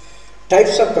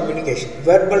 Types of communication.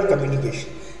 Verbal communication.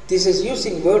 This is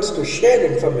using words to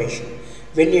share information.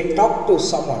 When you talk to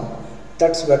someone,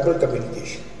 that's verbal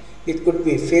communication. It could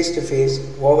be face to face,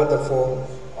 over the phone,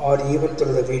 or even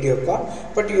through the video call,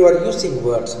 but you are using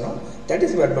words, that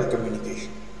is verbal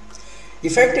communication.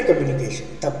 Effective communication.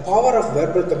 The power of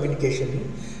verbal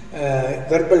communication,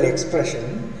 verbal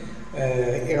expression,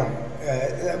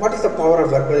 what is the power of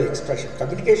verbal expression?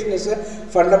 Communication is a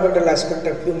fundamental aspect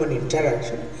of human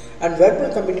interaction, and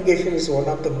verbal communication is one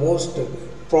of the most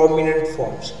prominent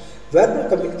forms. Verbal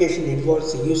communication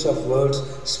involves the use of words,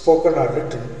 spoken or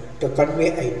written, to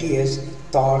convey ideas,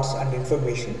 thoughts and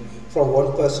information from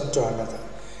one person to another.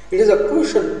 It is a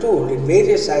crucial tool in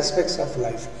various aspects of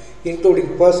life,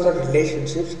 including personal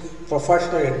relationships,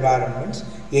 professional environments,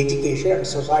 education and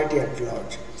society at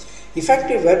large.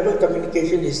 Effective verbal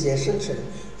communication is essential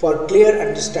for clear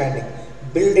understanding,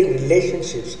 building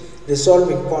relationships,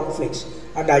 resolving conflicts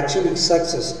and achieving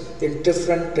success in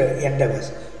different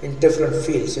endeavors, in different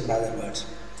fields in other words.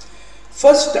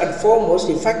 First and foremost,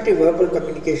 effective verbal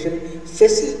communication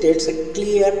facilitates a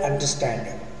clear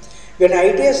understanding. When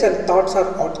ideas and thoughts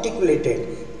are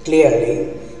articulated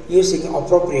clearly, using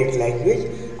appropriate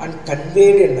language and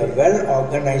conveyed in a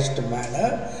well-organized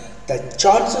manner, the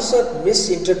chances of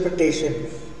misinterpretation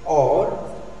are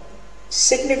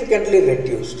significantly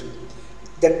reduced.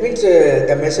 That means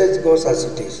the message goes as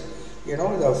it is.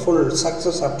 The full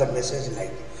success of the message,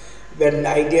 like when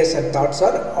ideas and thoughts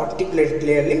are articulated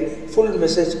clearly, full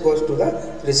message goes to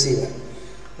the receiver.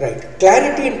 Right.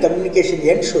 Clarity in communication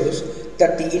ensures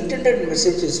that the intended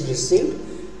message is received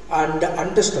and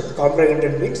understood.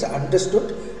 Comprehended means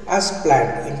understood as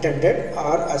planned, intended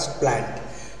or as planned,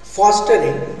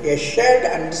 fostering a shared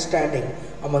understanding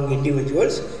among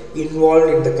individuals involved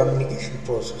in the communication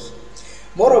process.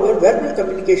 Moreover, verbal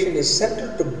communication is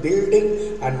central to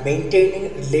building and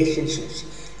maintaining relationships.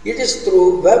 It is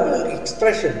through verbal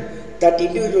expression that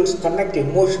individuals connect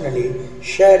emotionally,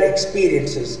 share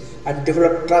experiences, and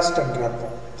develop trust and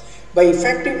rapport. By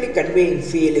effectively conveying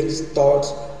feelings,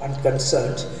 thoughts, and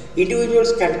concerns,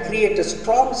 individuals can create a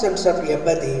strong sense of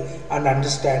empathy and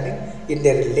understanding in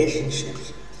their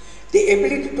relationships. The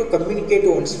ability to communicate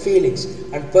one's feelings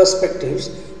and perspectives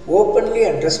openly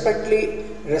and respectfully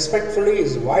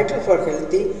is vital for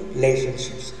healthy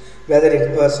relationships, whether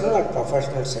in personal or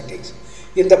professional settings.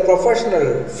 In the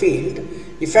professional field,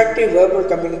 effective verbal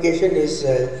communication is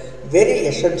very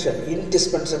essential.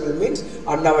 Indispensable means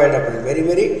unavoidable, very,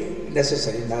 very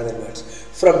necessary in other words.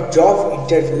 From job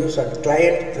interviews and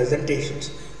client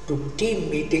presentations to team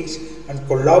meetings and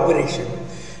collaboration,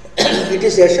 it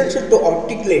is essential to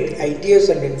articulate ideas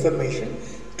and information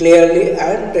clearly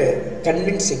and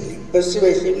convincingly,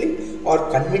 persuasively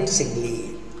or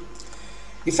convincingly.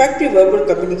 Effective verbal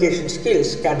communication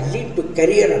skills can lead to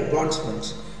career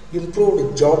advancements,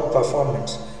 improved job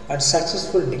performance and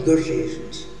successful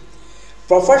negotiations.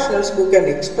 Professionals who can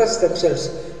express themselves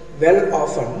well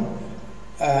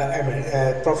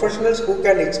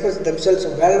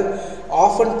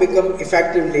often become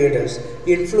effective leaders,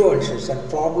 influencers and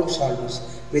problem solvers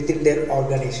within their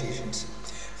organizations.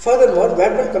 Furthermore,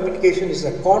 verbal communication is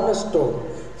a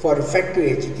cornerstone for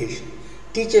effective education.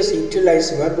 Teachers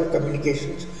utilize verbal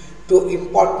communications to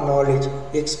impart knowledge,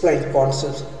 explain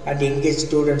concepts and engage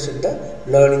students in the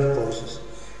learning process.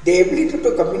 The ability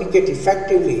to communicate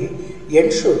effectively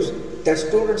ensures that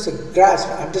students grasp,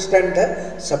 understand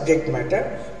the subject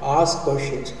matter, ask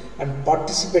questions and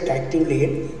participate actively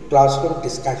in classroom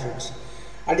discussions.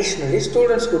 Additionally,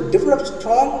 students who develop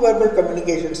strong verbal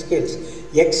communication skills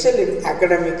excel in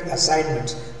academic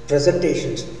assignments,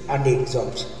 presentations and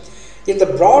exams. In the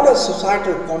broader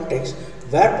societal context,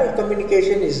 verbal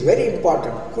communication is very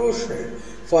important, crucial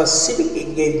for civic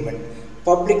engagement,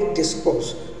 public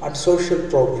discourse and social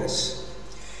progress.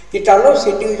 It allows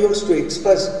individuals to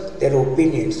express their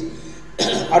opinions,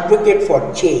 advocate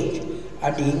for change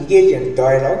and engage in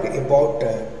dialogue about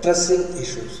pressing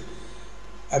issues.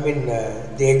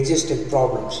 The existing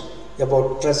problems,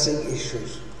 about pressing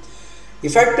issues.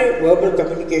 Effective verbal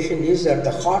communication is at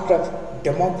the heart of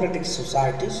democratic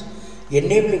societies,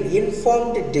 enabling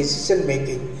informed decision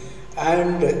making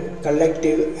and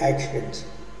collective actions.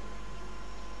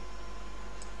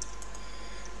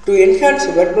 To enhance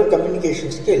verbal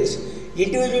communication skills,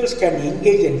 individuals can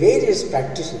engage in various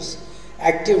practices.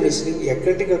 Active listening, a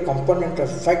critical component of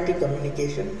effective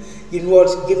communication,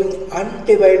 involves giving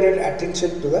undivided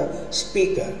attention to the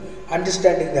speaker,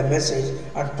 understanding the message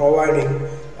and providing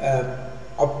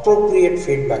appropriate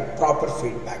feedback, proper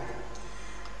feedback.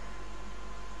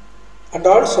 And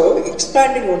also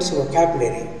expanding one's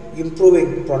vocabulary,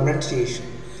 improving pronunciation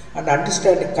and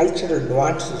understanding cultural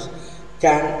nuances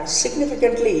can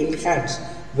significantly enhance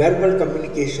verbal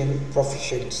communication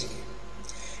proficiency.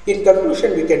 In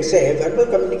conclusion, we can say verbal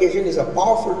communication is a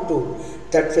powerful tool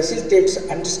that facilitates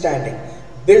understanding,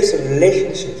 builds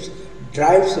relationships,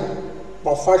 drives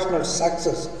professional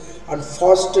success and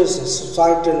fosters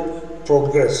societal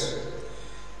progress.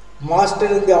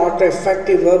 Mastering the art of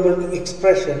effective verbal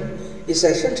expression is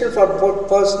essential for both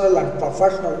personal and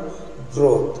professional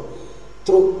growth.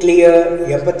 Through clear,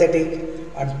 empathetic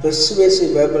and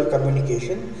persuasive verbal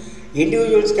communication,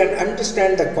 Individuals can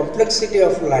understand the complexity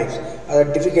of life, the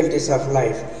difficulties of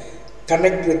life,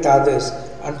 connect with others,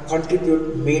 and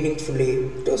contribute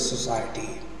meaningfully to society.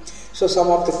 So some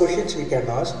of the questions we can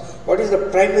ask: what is the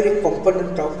primary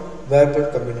component of verbal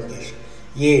communication?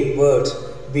 A. Words.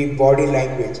 B. Body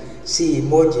language. C.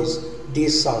 Emojis. D.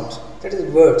 Sounds. That is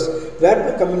words.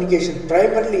 Verbal communication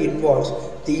primarily involves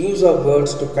the use of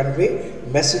words to convey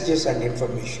messages and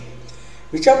information.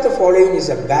 Which of the following is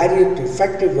a barrier to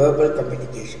effective verbal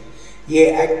communication?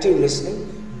 A. Active listening.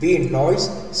 B. Noise.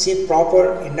 C.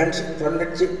 Proper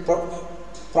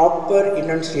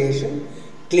enunciation.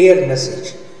 Clear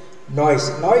message. Noise.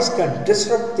 Noise can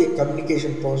disrupt the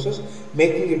communication process,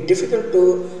 making it difficult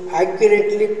to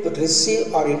accurately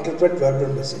receive or interpret verbal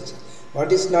messages.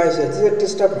 What is noise? It is a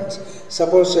disturbance.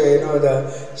 Suppose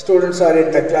the students are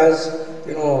in the class,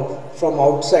 from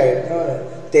outside,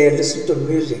 they listen to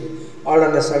music. All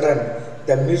of a sudden,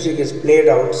 the music is played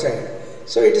outside.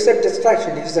 So it is a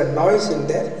distraction. It is a noise in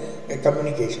their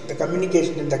communication. The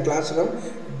communication in the classroom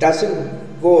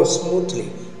doesn't go smoothly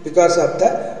because of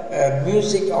the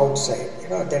music outside.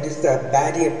 That is the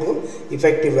barrier to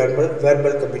effective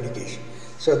verbal communication.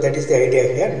 So that is the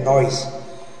idea here, noise.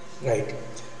 Right.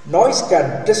 Noise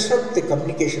can disrupt the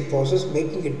communication process,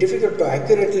 making it difficult to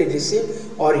accurately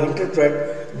receive or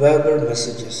interpret verbal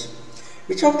messages.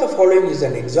 Which of the following is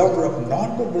an example of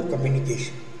non-verbal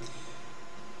communication?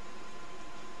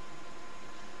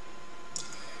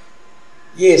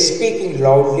 A. Speaking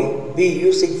loudly. B.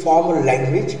 Using formal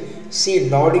language. C.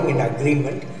 Nodding in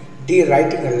agreement. D.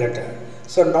 Writing a letter.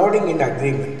 So nodding in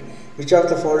agreement. Which of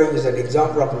the following is an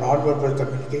example of non-verbal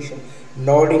communication?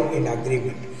 Nodding in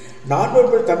agreement.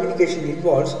 Non-verbal communication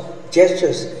involves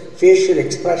gestures, facial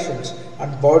expressions,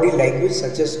 and body language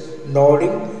such as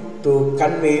nodding to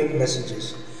convey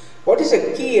messages. What is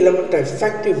a key element of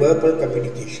effective verbal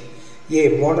communication?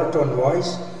 A. Monotone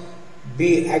voice.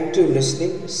 B. Active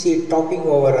listening. C. Talking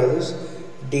over others.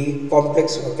 D.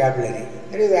 Complex vocabulary.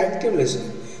 That is active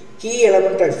listening. Key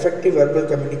element of effective verbal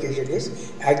communication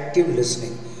is active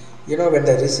listening. When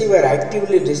the receiver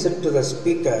actively listens to the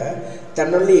speaker,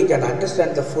 then only he can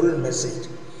understand the full message.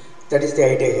 That is the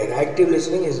idea here. Active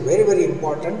listening is very, very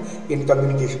important in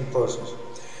communication process.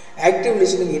 Active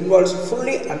listening involves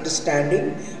fully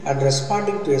understanding and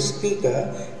responding to a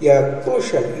speaker, a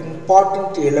crucial,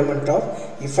 important element of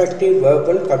effective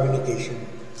verbal communication.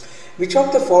 Which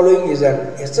of the following is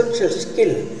an essential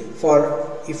skill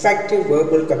for effective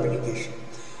verbal communication?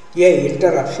 A.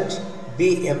 Interruptions.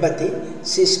 B. Empathy.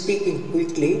 C. Speaking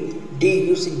quickly. D.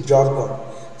 Using jargon.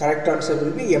 Correct answer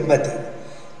will be empathy.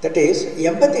 That is,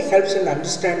 empathy helps in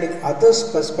understanding others'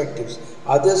 perspectives,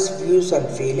 others' views and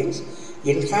feelings,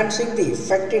 enhancing the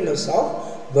effectiveness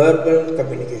of verbal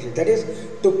communication. That is,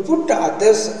 to put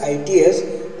others' ideas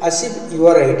as if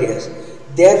your ideas.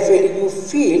 You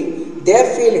feel their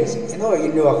feelings, in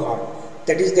your heart.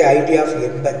 That is the idea of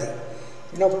empathy.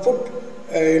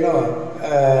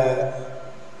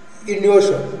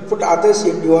 Put others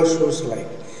in your shoes like.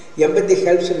 Empathy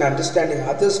helps in understanding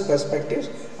others' perspectives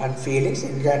and feelings,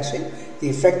 enhancing the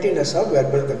effectiveness of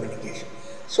verbal communication.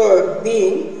 So,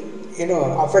 being,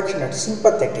 affectionate,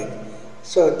 sympathetic.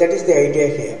 So, that is the idea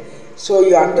here. So,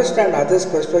 you understand others'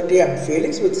 perspective and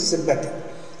feelings with sympathy.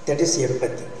 That is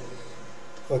empathy.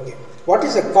 Okay. What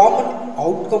is a common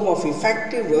outcome of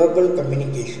effective verbal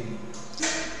communication?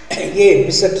 A.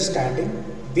 Misunderstanding.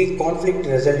 B. Conflict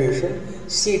resolution.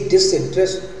 C.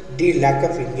 Disinterest. D. Lack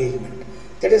of engagement.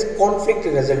 That is conflict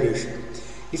resolution.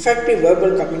 Effective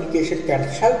verbal communication can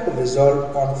help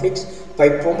resolve conflicts by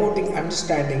promoting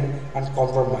understanding and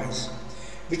compromise.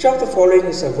 Which of the following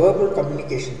is a verbal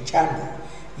communication channel?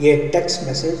 A. Text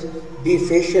message. B.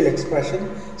 Facial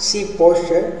expression. C.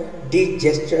 Posture. D.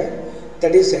 Gesture.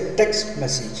 That is a text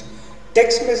message.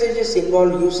 Text messages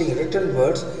involve using written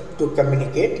words to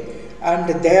communicate, and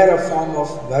they are a form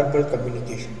of verbal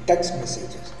communication. Text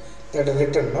messages that are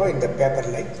written in the paper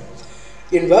like.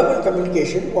 In verbal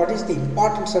communication, what is the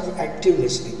importance of active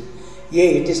listening?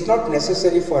 A. It is not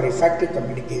necessary for effective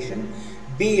communication.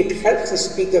 B. It helps the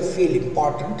speaker feel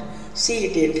important. C.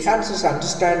 It enhances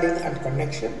understanding and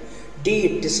connection. D.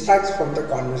 It distracts from the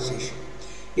conversation.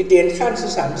 It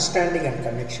enhances understanding and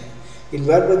connection. In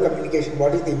verbal communication,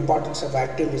 what is the importance of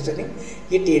active listening?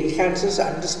 It enhances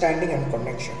understanding and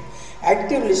connection.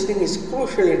 Active listening is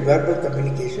crucial in verbal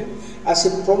communication as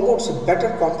it promotes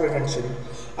better comprehension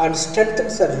and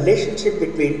strengthens the relationship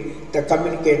between the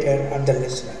communicator and the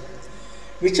listener.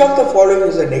 Which of the following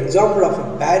is an example of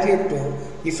a barrier to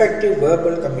effective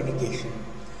verbal communication?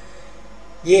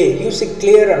 A. Using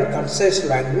clear and concise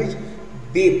language.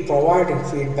 B. Providing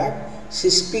feedback. C.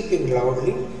 Speaking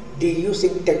loudly. D.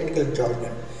 Using technical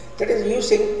jargon. That is,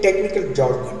 using technical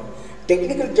jargon.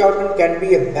 Technical jargon can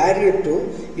be a barrier to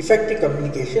effective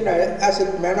communication as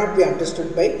it may not be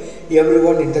understood by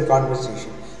everyone in the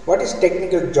conversation. What is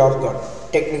technical jargon?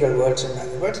 Technical words, in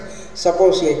other words.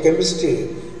 Suppose a chemistry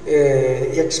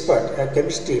expert, a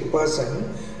chemistry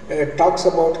person talks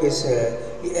about his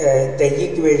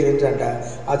the equations and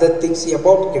other things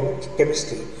about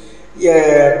chemistry.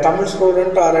 A Tamil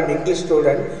student or an English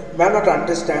student may not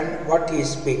understand what he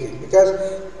is speaking, because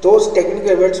those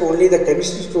technical words only the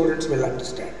chemistry students will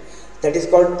understand. That is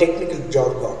called technical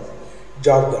jargon.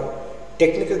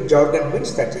 Technical jargon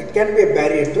means that it can be a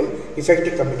barrier to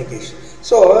effective communication.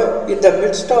 So, in the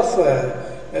midst of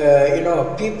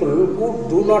people who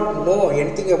do not know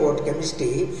anything about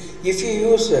chemistry, if you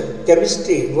use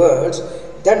chemistry words,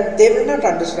 then they will not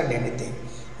understand anything.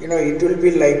 It will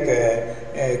be like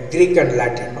Greek and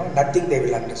Latin, nothing they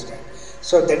will understand.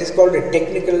 So that is called a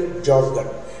technical jargon.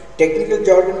 Technical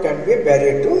jargon can be a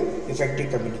barrier to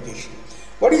effective communication.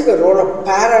 What is the role of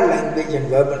para-language in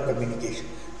verbal communication?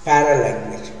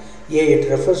 Para-language. It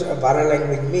refers to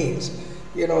para-language means,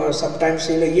 sometimes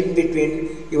in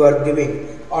between you are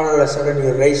giving, all of a sudden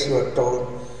you raise your tone,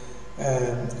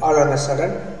 all of a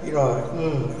sudden,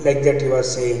 like that you are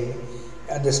saying,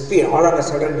 and the speed, all of a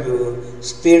sudden you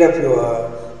speed up your,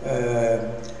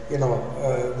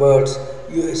 words,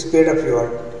 you speed up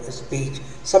your speech,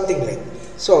 something like that.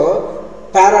 So,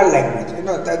 para-language,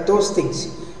 those things,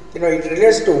 it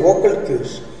relates to vocal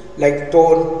cues like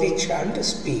tone, pitch and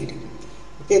speed.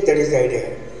 Okay, that is the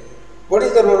idea. What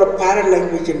is the role of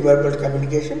para-language in verbal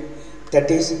communication? That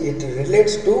is, it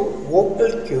relates to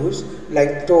vocal cues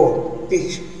like tone,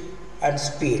 pitch and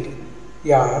speed.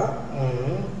 Yeah,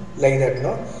 like that,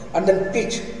 no? And then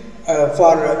pitch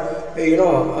for,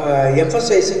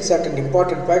 emphasizing certain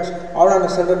important facts, all of a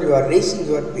sudden you are raising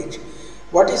your pitch.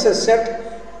 What is a set?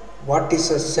 What is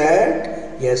a set?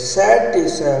 A set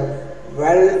is a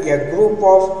group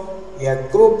of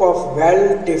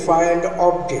well-defined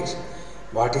objects.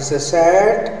 What is a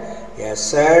set? A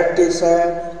set is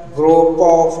a group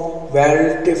of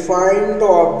well-defined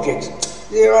objects.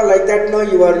 Like that,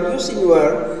 you are using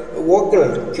your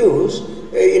vocal cues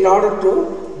in order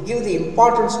to give the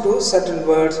importance to certain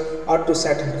words or to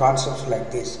certain concepts like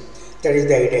this. That is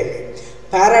the idea.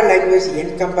 Para-language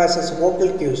encompasses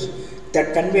vocal cues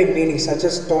that convey meaning such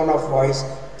as tone of voice,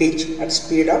 pitch and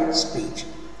speed of speech.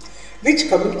 Which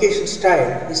communication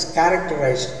style is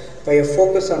characterized by a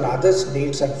focus on others'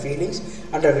 needs and feelings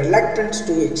and a reluctance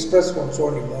to express one's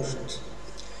own emotions?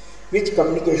 Which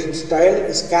communication style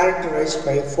is characterized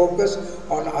by a focus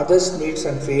on others' needs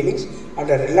and feelings and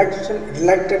a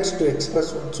reluctance to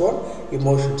express one's own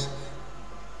emotions?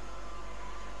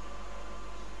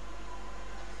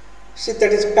 See,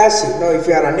 that is passive. Now, if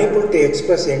you are unable to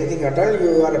express anything at all,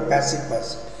 you are a passive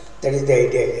person. That is the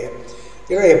idea here.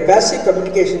 A passive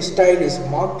communication style is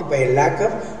marked by a lack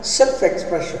of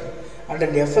self-expression and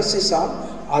an emphasis on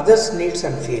others' needs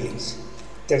and feelings.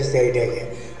 That is the idea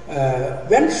here.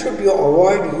 When should you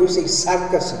avoid using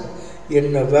sarcasm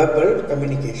in verbal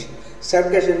communication?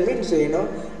 Sarcasm means,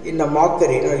 in a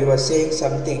mockery, you are saying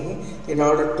something in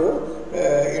order to,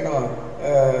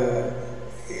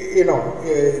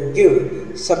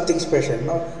 give something special,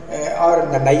 or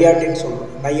in the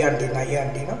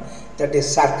Nayandi, that is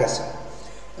sarcasm.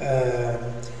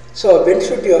 So, when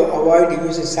should you avoid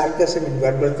using sarcasm in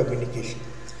verbal communication?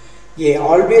 A.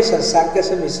 Always,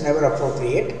 sarcasm is never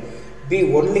appropriate.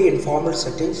 B. Only in formal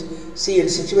settings. C. In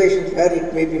situations where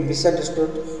it may be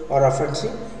misunderstood or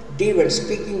offensive. D. When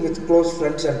speaking with close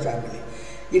friends and family.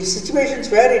 In situations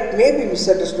where it may be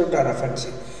misunderstood or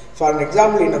offensive. For an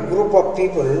example, in a group of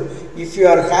people, if you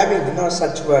are having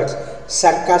such words,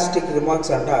 sarcastic remarks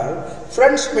and all,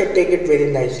 friends may take it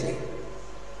very nicely.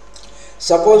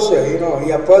 Suppose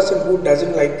a person who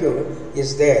doesn't like you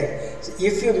is there.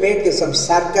 If you make some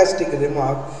sarcastic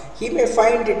remark, he may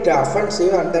find it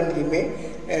offensive and then he may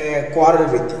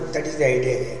quarrel with you. That is the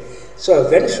idea here. So,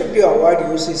 when should you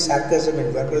avoid using sarcasm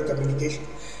in verbal communication?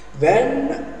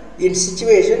 When in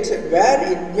situations where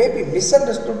it may be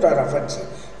misunderstood or offensive.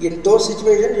 In those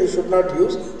situations, you should not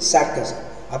use sarcasm.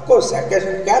 Of course,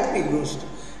 sarcasm can be used.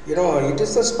 It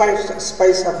is the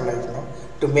spice of life,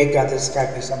 to make others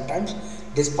happy sometimes.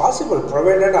 It is possible,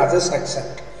 provided others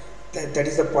accept. That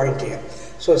is the point here.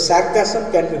 So,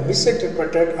 sarcasm can be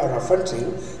misinterpreted or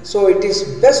offensive. So, it is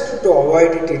best to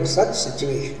avoid it in such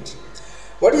situations.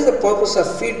 What is the purpose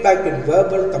of feedback in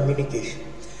verbal communication?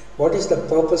 What is the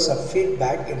purpose of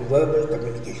feedback in verbal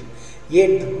communication?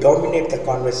 A. To dominate the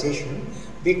conversation.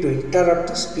 B. To interrupt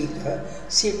the speaker.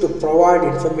 C. To provide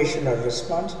information or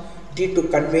response. D to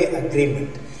convey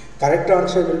agreement. Correct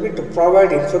answer will be to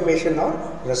provide information or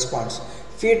response.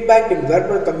 Feedback in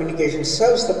verbal communication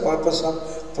serves the purpose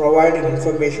of providing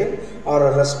information or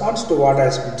a response to what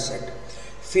has been said.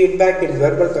 Feedback in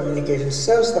verbal communication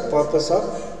serves the purpose of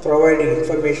providing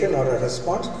information or a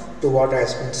response to what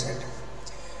has been said.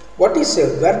 What is a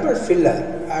verbal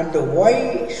filler and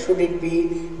why should it be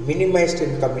minimized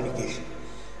in communication?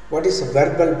 What is a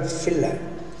verbal filler?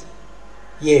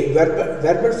 A.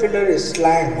 Verbal filler is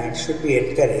slang and should be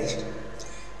encouraged.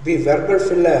 B. Verbal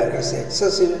filler is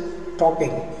excessive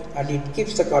talking and it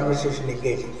keeps the conversation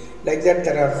engaged. Like that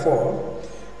there are 4.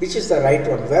 Which is the right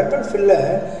one? Verbal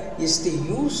filler is the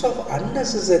use of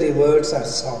unnecessary words or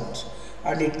sounds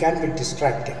and it can be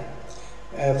distracting.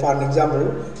 For an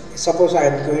example, suppose I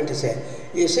am going to say,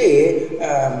 you see,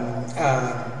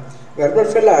 verbal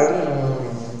filler,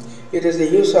 it is the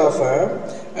use of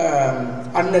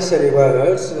unnecessary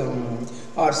words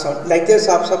or sound. Like this,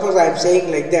 suppose I am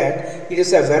saying like that, it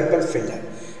is a verbal filler.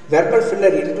 Verbal filler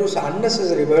includes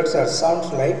unnecessary words or sounds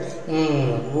like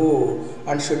woo,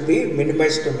 and should be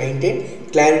minimized to maintain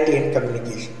clarity in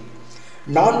communication.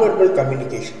 Non-verbal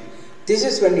communication. This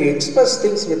is when you express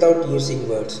things without using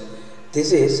words.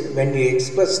 This is when you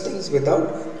express things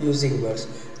without using words.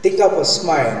 Think of a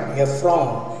smile, a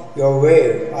frown, your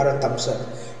wave or a thumbs up.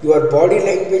 Your body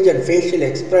language and facial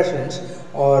expressions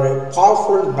are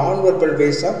powerful non-verbal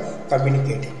ways of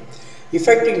communicating.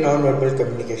 Effective non-verbal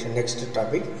communication. Next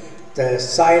topic, the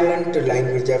silent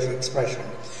language of expression.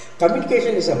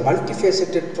 Communication is a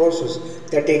multifaceted process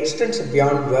that extends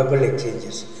beyond verbal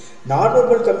exchanges.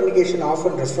 Non-verbal communication,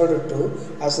 often referred to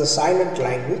as the silent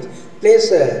language,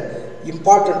 plays a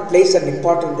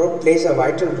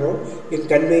vital role in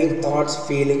conveying thoughts,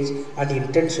 feelings and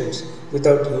intentions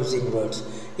without using words.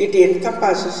 It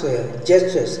encompasses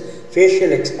gestures,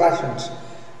 facial expressions,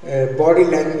 body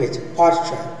language,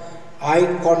 posture, eye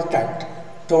contact,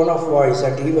 tone of voice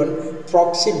and even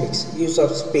proxemics, use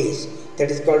of space, that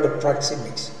is called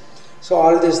proxemics. So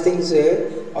all these things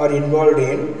are involved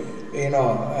in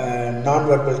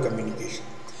non-verbal communication.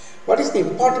 What is the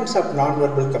importance of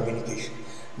non-verbal communication?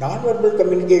 Non-verbal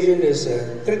communication is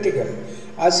critical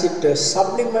as it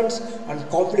supplements and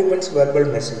complements verbal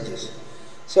messages.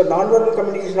 So non-verbal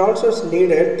communication also is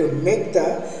needed to make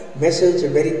the message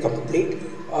very complete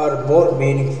or more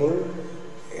meaningful,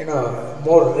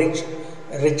 more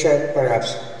richer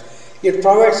perhaps. It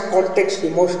provides context,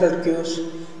 emotional cues.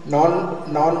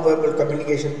 Non-verbal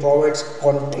communication provides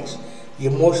context,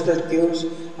 emotional cues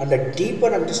and a deeper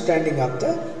understanding of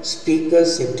the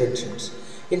speaker's intentions.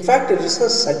 In fact,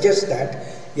 research suggests that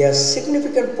a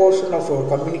significant portion of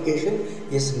our communication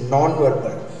is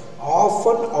non-verbal,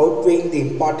 often outweighing the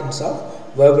importance of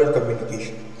verbal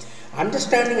communication.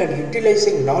 Understanding and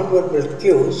utilizing non-verbal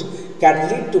cues can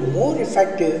lead to more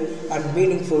effective and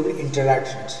meaningful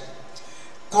interactions.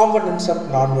 Components of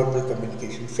non-verbal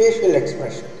communication. Facial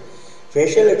expression.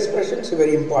 Facial expression is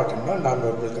very important,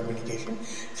 non-verbal communication.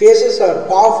 Faces are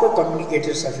powerful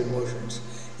communicators of emotions.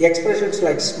 Expressions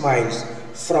like smiles,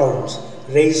 frowns,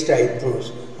 raised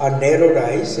eyebrows or narrowed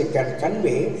eyes can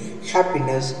convey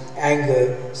happiness,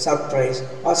 anger, surprise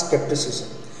or skepticism.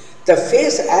 The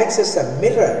face acts as a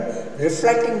mirror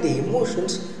reflecting the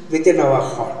emotions within our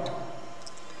heart.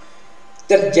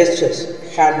 Then gestures,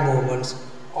 hand movements,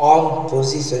 arm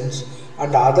positions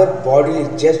and other bodily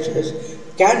gestures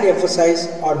can emphasize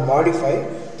or modify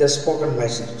the spoken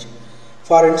message.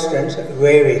 For instance,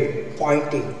 waving,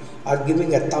 pointing or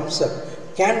giving a thumbs up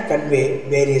can convey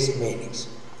various meanings.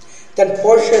 Then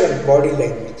posture and body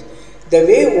language. The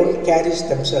way one carries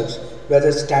themselves,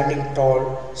 whether standing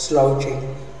tall,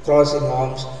 slouching, crossing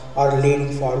arms or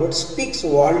leaning forward, speaks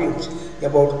volumes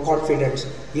about confidence,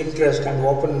 interest and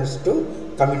openness to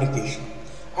communication.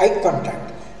 Eye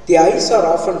contact. The eyes are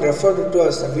often referred to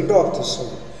as the window of the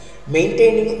soul.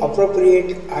 Maintaining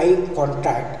appropriate eye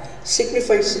contact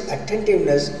signifies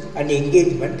attentiveness and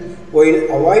engagement, while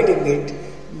avoiding it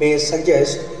may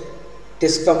suggest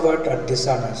discomfort or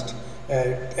dishonesty.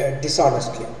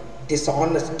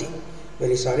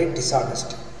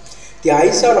 The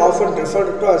eyes are often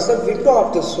referred to as the window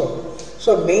of the soul.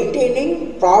 So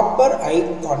maintaining proper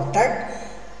eye contact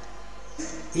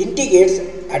indicates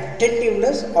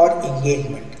attentiveness or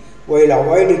engagement, while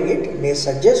avoiding it may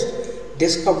suggest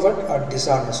discomfort or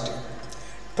dishonesty.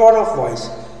 Tone of voice.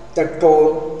 The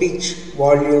tone, pitch,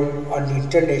 volume and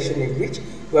intonation in which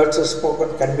words are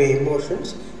spoken convey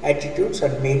emotions, attitudes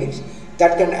and meanings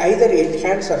that can either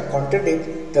enhance or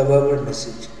contradict the verbal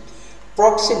message.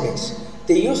 Proxemics.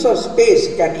 The use of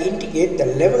space can indicate the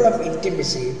level of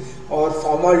intimacy or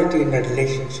formality in a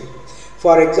relationship.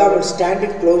 For example,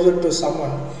 standing closer to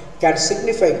someone can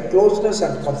signify closeness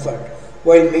and comfort,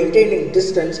 while maintaining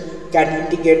distance can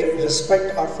indicate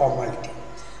respect or formality.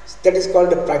 That is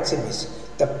called the proximis,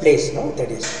 the place, no?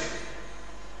 That is.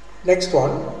 Next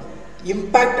one,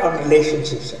 impact on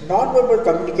relationships. Non-verbal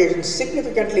communication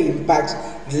significantly impacts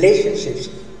relationships,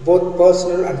 both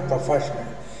personal and professional.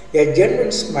 A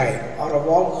genuine smile or a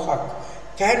warm hug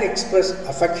can express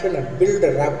affection and build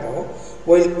a rapport,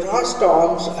 while crossed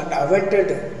arms and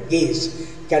averted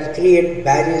gaze can create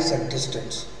barriers and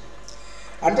distance.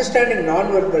 Understanding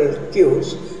non-verbal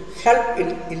cues help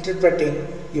in interpreting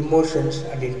emotions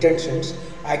and intentions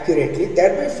accurately,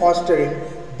 thereby fostering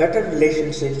better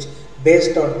relationships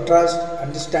based on trust,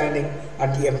 understanding,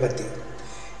 and empathy.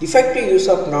 Effective use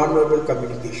of non-verbal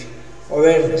communication.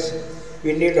 Awareness.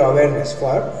 We need awareness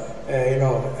for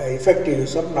effective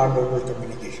use of non-verbal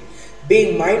communication.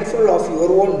 Being mindful of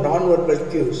your own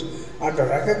non-verbal cues and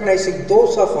recognizing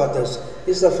those of others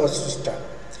is the first step.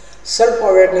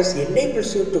 Self-awareness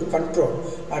enables you to control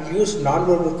and use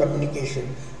non-verbal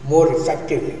communication more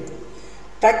effectively.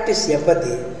 Practice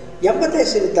empathy.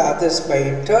 Empathize with others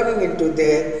by turning into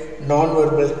their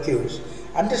non-verbal cues.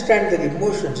 Understand their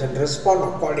emotions and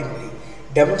respond accordingly,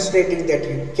 demonstrating that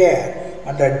you care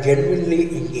and are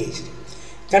genuinely engaged.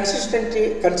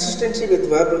 Consistency with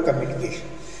verbal communication.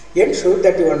 Ensure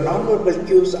that your non-verbal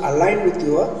cues align with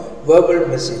your verbal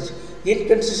message.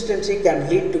 Inconsistency can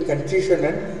lead to confusion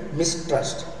and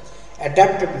mistrust.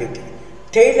 Adaptability.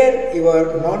 Tailor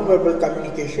your non-verbal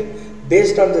communication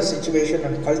based on the situation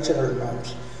and cultural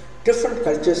norms. Different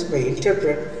cultures may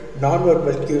interpret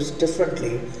non-verbal cues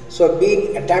differently, so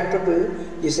being adaptable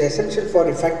is essential for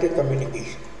effective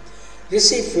communication.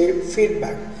 Receive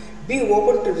feedback. Be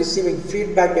open to receiving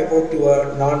feedback about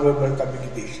your non-verbal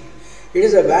communication. It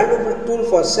is a valuable tool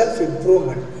for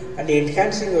self-improvement and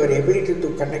enhancing your ability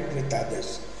to connect with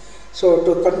others. So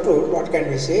to conclude, what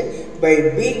can we say?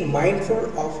 By being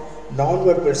mindful of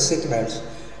non-verbal signals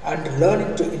and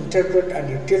learning to interpret and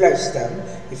utilize them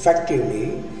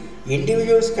effectively,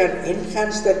 individuals can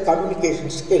enhance their communication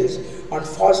skills and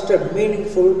foster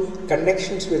meaningful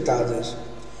connections with others.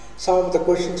 Some of the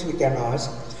questions we can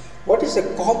ask: what is a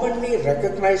commonly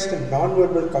recognized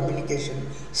non-verbal communication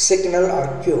signal or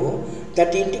cue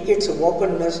that indicates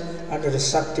openness and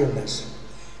receptiveness?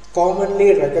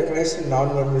 Commonly recognized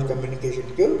non-verbal communication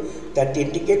cue that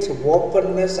indicates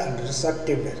openness and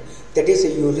receptiveness. That is,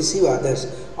 you receive others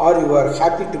or you are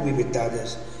happy to be with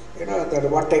others. That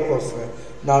what type of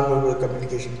non-verbal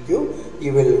communication cue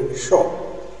you will show.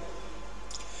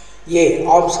 A.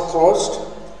 Arms crossed.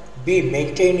 B.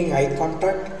 Maintaining eye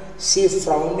contact. C.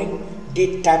 Frowning.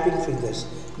 D. Tapping fingers.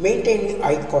 Maintaining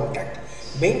eye contact.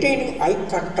 Maintaining eye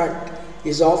contact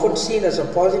is often seen as a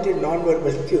positive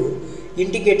non-verbal cue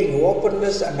indicating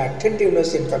openness and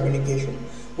attentiveness in communication,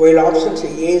 while options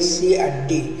A, C and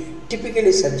D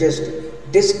typically suggest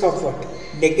discomfort,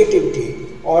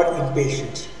 negativity or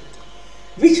impatience.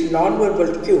 Which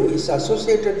non-verbal cue is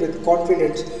associated with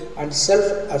confidence and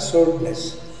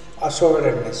self-assuredness,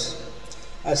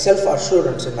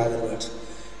 self-assurance in other words?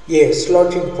 A.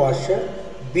 Slouching posture.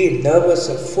 B. Nervous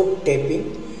foot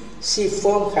tapping. C.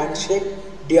 Firm handshake.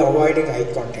 D. Avoiding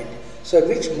eye contact. So,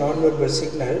 which non-verbal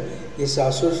signal is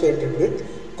associated with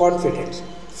confidence?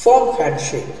 Firm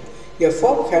handshake. A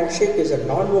firm handshake is a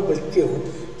non-verbal cue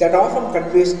that often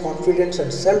conveys confidence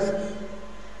and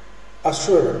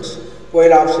self-assurance,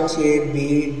 while options A,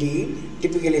 B, D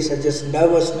typically suggest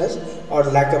nervousness or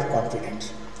lack of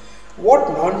confidence. What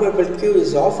non-verbal cue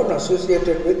is often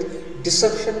associated with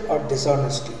deception or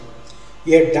dishonesty?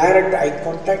 A. Direct eye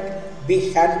contact.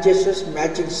 B. Hand gestures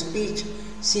matching speech.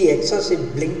 C.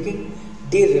 Excessive blinking.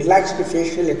 D. Relaxed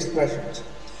facial expressions.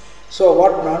 So,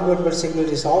 what non-verbal signal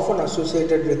is often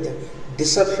associated with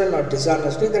deception or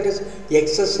dishonesty? That is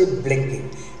excessive blinking.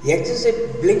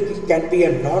 Excessive blinking can be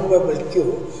a non-verbal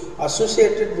cue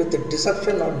associated with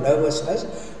deception or nervousness,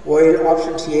 while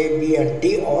options A, B and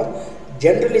D are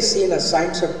generally seen as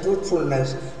signs of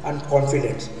truthfulness and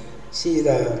confidence. See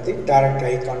the thing: direct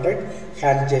eye contact,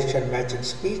 hand gesture matching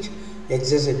speech,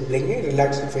 excessive blinking,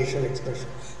 relaxed facial expression.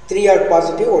 3 are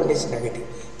positive, 1 is negative.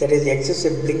 That is,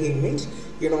 excessive blinking means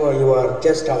you are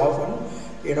just often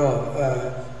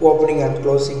opening and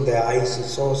closing the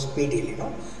eyes so speedily.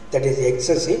 That is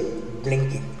excessive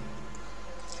blinking.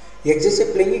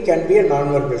 Excessive blinking can be a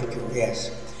non-verbal cue. Yes.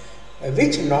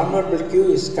 Which non-verbal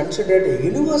cue is considered a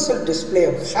universal display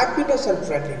of happiness and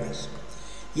friendliness?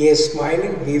 A.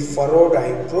 Smiling. B. Furrowed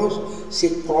eyebrows.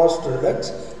 C. Crossed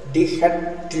legs. D.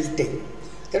 Head tilting.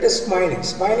 That is smiling.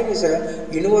 Smiling is a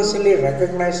universally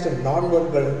recognized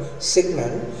non-verbal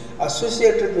signal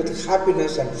associated with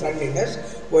happiness and friendliness,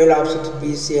 while options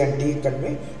B, C and D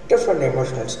convey different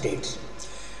emotional states.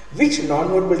 Which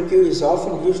non-verbal cue is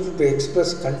often used to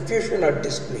express confusion or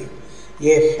disbelief?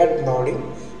 A. Head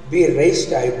nodding, B.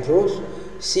 Raised eyebrows,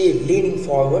 C. Leaning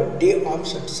forward, D.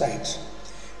 Arms at sides.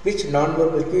 Which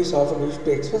non-verbal cue is often used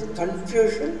to express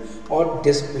confusion or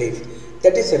disbelief?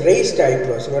 That is raised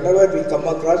eyebrows. Whenever we come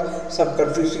across some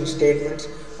confusing statements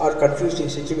or confusing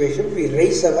situation, we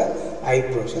raise our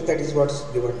eyebrows. So that is what is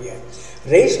given here.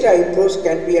 Raised eyebrows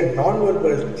can be a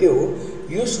non-verbal cue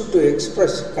used to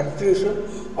express confusion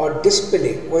or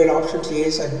disbelief, while options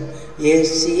A,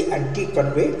 C and D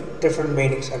convey different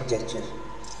meanings or gestures.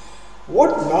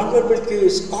 What non-verbal cue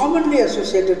is commonly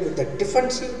associated with the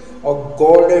defensive or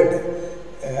guarded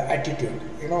attitude?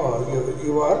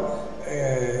 You are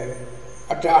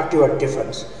at your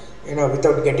defense,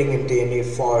 without getting into any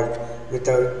fault,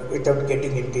 without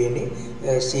getting into any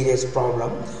serious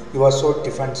problem. You are so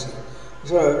defensive.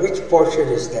 So which posture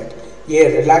is that?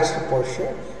 A. Relaxed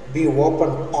posture, B.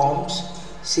 Open arms,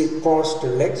 C. Crossed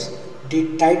legs,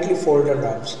 D. Tightly folded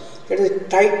arms. That is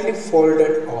tightly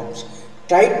folded arms.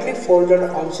 Tightly folded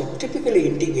arms typically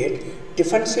indicate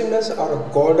defensiveness or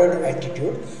a guarded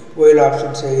attitude, while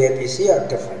options A, B, C are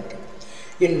different.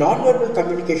 In non-verbal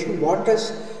communication, what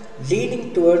does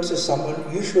leaning towards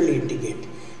someone usually indicate?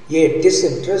 A.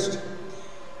 Disinterest,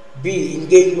 B.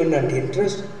 Engagement and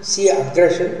interest, C.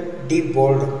 Aggression, D.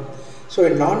 boredom. So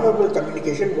in non-verbal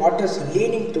communication, what does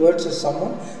leaning towards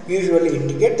someone usually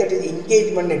indicate? That is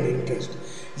engagement and interest.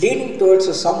 Leaning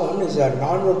towards someone is a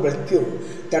non-verbal cue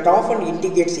that often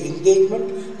indicates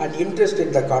engagement and interest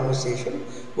in the conversation,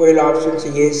 while options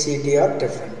A, C, D are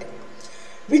different.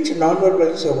 Which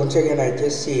non-verbal, so once again I am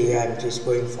just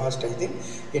going fast I think.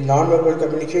 In non-verbal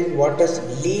communication, what does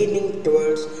leaning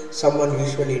towards someone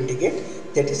usually indicate?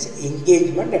 That is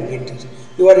engagement and interest.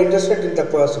 You are interested in the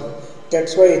person.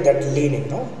 That's why that leaning,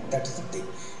 that's the thing.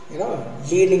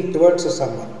 Leaning towards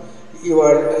someone. You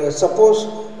are, suppose,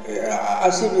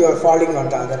 as if you are falling on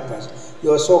the other person.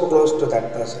 You are so close to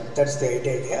that person. That's the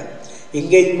idea here.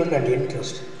 Engagement and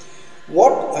interest.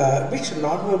 Which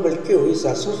non-verbal cue is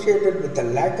associated with the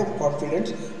lack of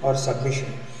confidence or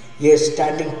submission? A.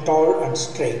 Standing tall and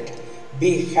straight,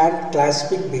 B. Hand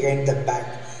clasping behind the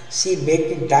back, C.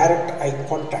 Making direct eye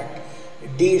contact,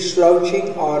 D.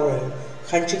 Slouching or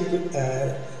hunching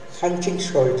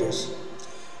shoulders.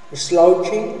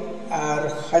 Slouching or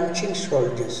hunching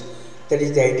shoulders. That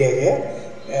is the idea here.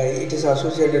 It is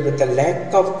associated with the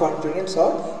lack of confidence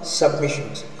or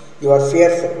submissions. You are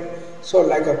fearful. So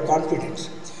lack of confidence.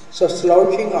 So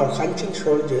slouching or hunching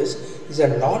shoulders is a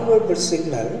non-verbal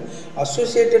signal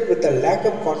associated with a lack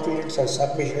of confidence or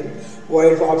submission,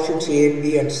 while options A,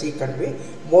 B and C convey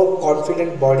more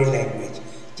confident body language.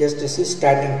 Just as is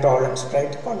standing tall and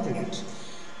straight, confidence.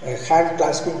 Hand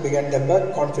clasping behind the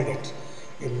back, confidence.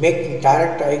 Making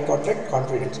direct eye contact,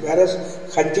 confidence.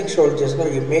 Whereas hunching shoulders,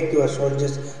 you make your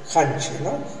shoulders hunch,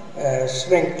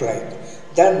 shrink like.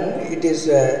 Then it is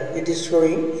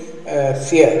showing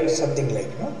fear, something like.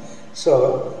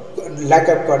 So lack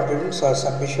of confidence or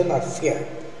submission or fear.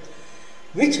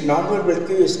 Which non-verbal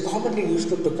cue is commonly used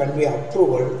to convey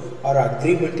approval or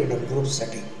agreement in a group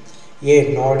setting?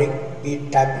 A. Nodding, B.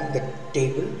 Tapping the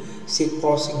table, C.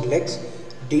 Crossing legs,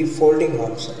 D. Folding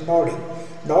arms. Nodding.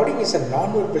 Nodding is a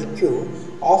non-verbal cue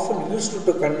often used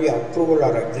to convey approval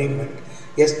or agreement,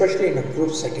 especially in a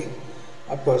group setting.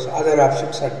 Of course, other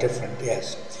options are different,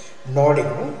 yes.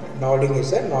 Nodding. Nodding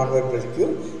is a non-verbal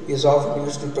cue, is often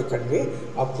used to convey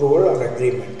approval or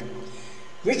agreement.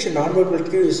 Which non-verbal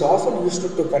cue is often used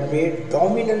to convey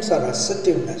dominance or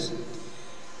assertiveness?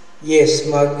 A.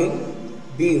 Smirking,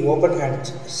 B. Open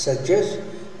hand gestures,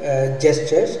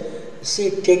 C.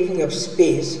 Taking up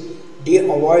space, D.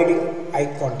 Avoiding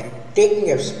eye contact.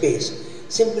 Taking up space,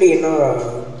 simply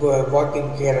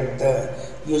walking here and there,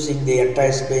 using the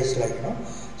entire space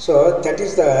so that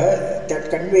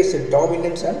conveys a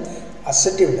dominance and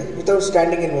assertiveness. Without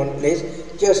standing in one place,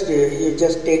 you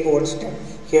just take one step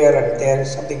here and there,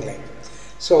 something like.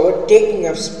 So taking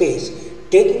up space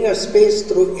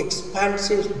through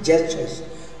expansive gestures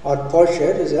or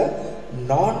posture is a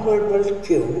non-verbal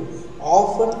cue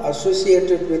often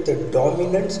associated with a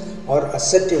dominance or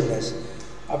assertiveness.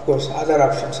 Of course, other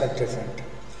options are different.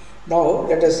 Now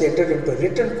let us enter into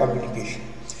written communication.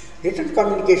 Written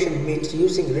communication means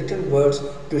using written words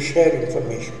to share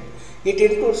information. It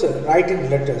includes writing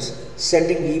letters,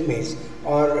 sending emails,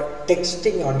 or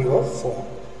texting on your phone,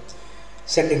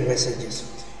 sending messages.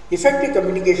 Effective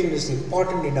communication is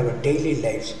important in our daily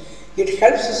lives. It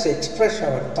helps us express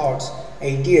our thoughts,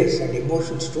 ideas and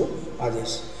emotions to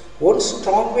others. One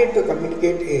strong way to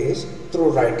communicate is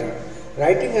through writing.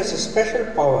 Writing has a special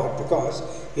power because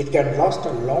it can last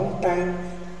a long time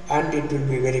and it will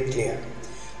be very clear.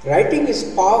 Writing is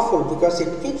powerful because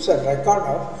it keeps a record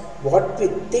of what we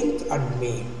think and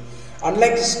mean.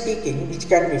 Unlike speaking, which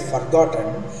can be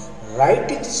forgotten,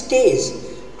 writing stays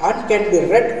and can be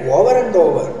read over and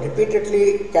over,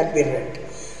 repeatedly can be read.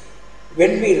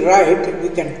 When we write, we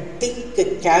can think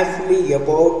carefully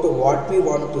about what we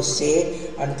want to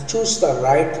say and choose the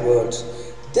right words.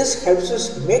 This helps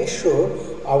us make sure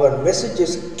our message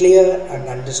is clear and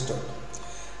understood.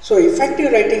 So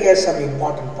effective writing has some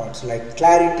important points like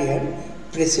clarity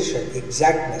and precision,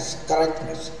 exactness,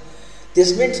 correctness.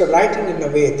 This means writing in a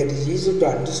way that is easy to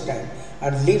understand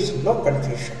and leaves no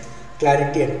confusion,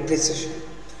 clarity and precision.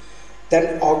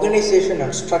 Then organization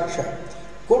and structure.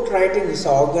 Good writing is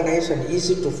organized and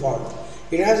easy to follow.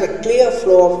 It has a clear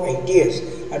flow of ideas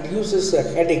and uses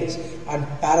headings and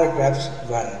paragraphs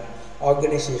well.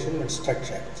 Organization and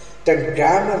structure. Then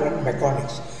grammar and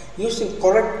mechanics. Using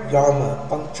correct grammar,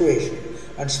 punctuation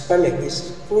and spelling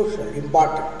is crucial,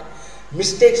 important.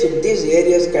 Mistakes in these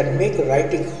areas can make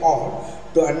writing hard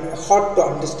to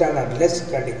understand and less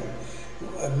credible.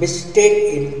 A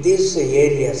mistake in these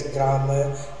areas,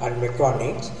 grammar and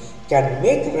mechanics, can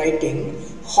make writing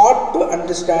hard to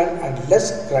understand and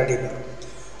less credible.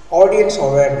 Audience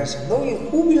awareness. Knowing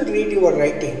who will read your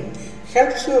writing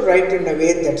helps you write in a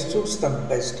way that suits them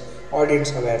best.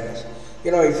 Audience awareness.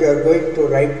 If you are going to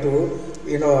write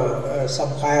to, some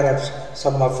higher ups,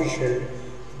 some official,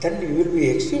 then you will be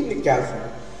extremely careful.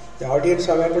 The audience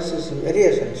awareness is very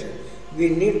essential. We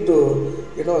need to,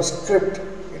 script,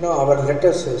 our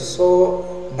letters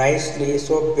so nicely,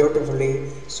 so beautifully,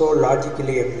 so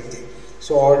logically, everything.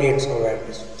 So audience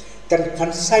awareness. Then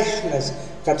conciseness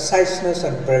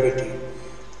and brevity.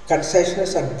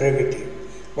 Conciseness and brevity.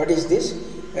 What is this?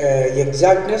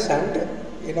 Exactness and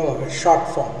short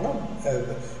form,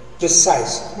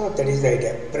 precise. That is the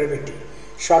idea. Brevity,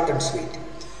 short and sweet.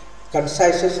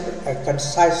 Conciseness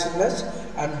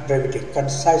and brevity.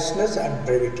 Conciseness and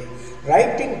brevity.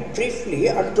 Writing briefly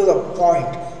and to the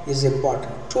point is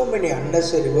important. Too many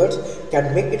unnecessary words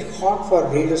can make it hard for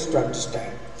readers to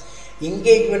understand.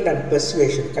 Engagement and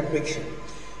persuasion, conviction.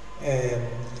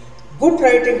 Good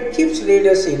writing keeps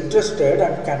readers interested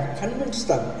and can convince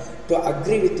them to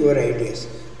agree with your ideas.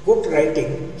 Good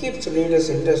writing keeps readers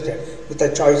interested with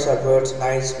a choice of words,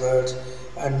 nice words,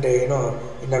 and in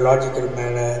a logical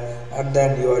manner. And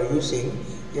then you are using,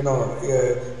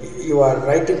 you are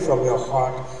writing from your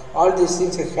heart. All these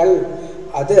things help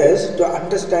others to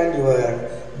understand your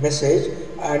message,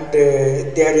 and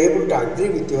they are able to agree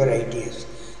with your ideas.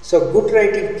 So good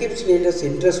writing keeps readers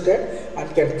interested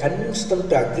and can convince them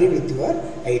to agree with your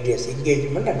ideas.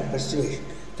 Engagement and persuasion,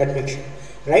 conviction.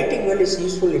 Writing well is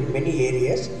useful in many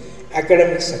areas.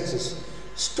 Academic success.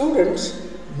 Students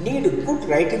need good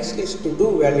writing skills to do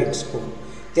well in school.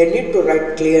 They need to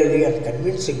write clearly and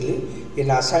convincingly in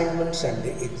assignments and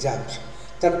exams.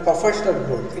 Then professional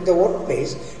growth. In the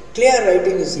workplace, clear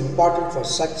writing is important for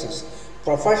success.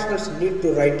 Professionals need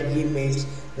to write emails,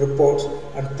 reports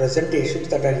and presentations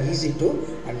that are easy to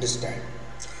understand.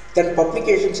 Then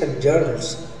publications and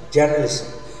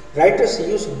journalism. Writers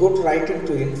use good writing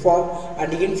to inform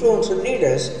and influence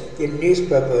readers in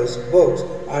newspapers, books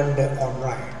and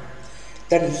online.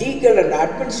 Then legal and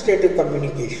administrative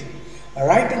communication.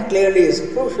 Writing clearly is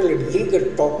crucial in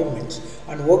legal documents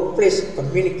and workplace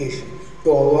communication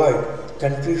to avoid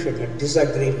confusion and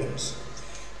disagreements.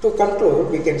 To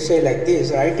conclude, we can say like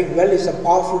this: writing well is a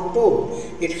powerful tool.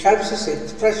 It helps us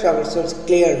express ourselves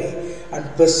clearly and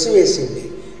persuasively,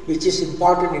 which is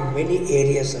important in many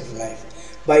areas of life.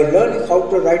 By learning how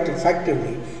to write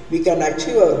effectively, we can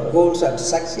achieve our goals and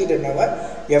succeed in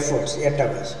our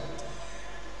endeavors.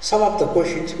 Some of the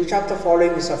questions: which of the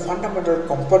following is a fundamental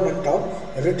component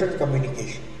of written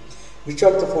communication? Which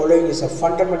of the following is a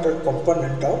fundamental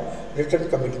component of written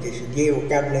communication? A.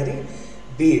 Vocabulary.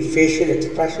 B. Facial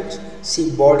expressions.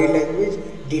 C. Body language.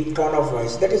 D. Tone of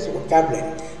voice. That is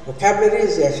vocabulary. Vocabulary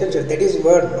is essential. That is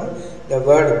word, the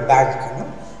word bank,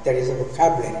 that is a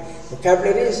vocabulary.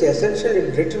 Vocabulary is essential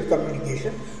in written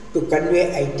communication to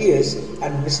convey ideas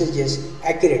and messages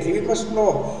accurately. We must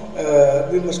know,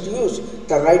 we must use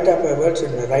the right type of words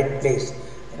in the right place.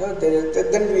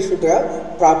 Then we should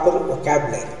have proper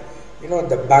vocabulary,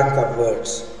 the bank of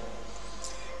words.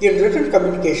 In written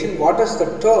communication, what does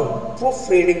the term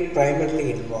proofreading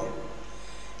primarily involve?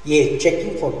 A.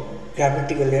 Checking for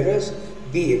grammatical errors.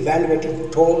 B.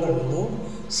 Evaluating tone and mood.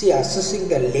 C. Assessing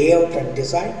the layout and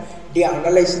design. D.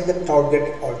 Analyzing the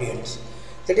target audience.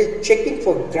 That is checking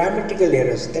for grammatical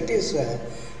errors. That is,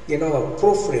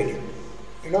 proofreading.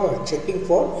 Checking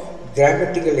for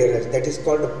grammatical errors. That is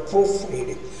called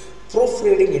proofreading.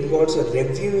 Proofreading involves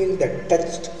reviewing the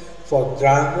text for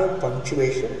grammar,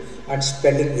 punctuation, and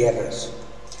spelling errors.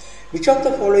 Which of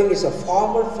the following is a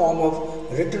formal form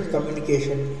of written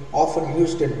communication often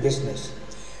used in business?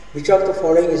 Which of the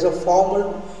following is a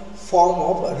formal form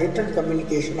of written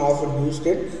communication often used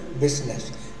in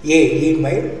business? A.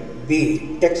 Email.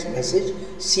 B. Text message.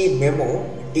 C. Memo.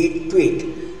 D.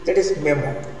 Tweet. That is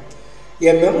memo.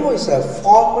 A memo is a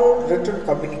formal written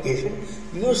communication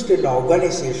used in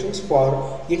organizations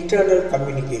for internal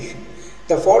communication.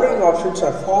 The following options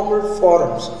are formal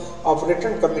forms of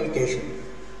written communication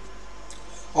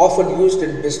often used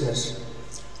in business.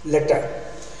 Letter.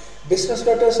 Business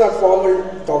letters are formal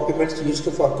documents used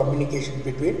for communication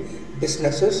between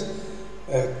businesses,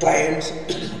 clients,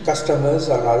 customers,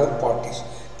 or other parties.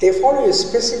 They follow a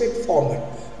specific format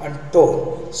and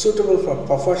tone suitable for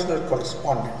professional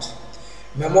correspondence.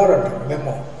 Memorandum.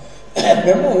 Memo.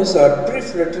 Memos are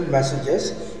brief written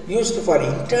messages used for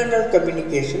internal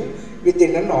communication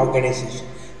within an organization.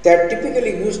 They are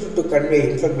typically used to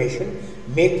convey information,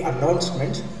 make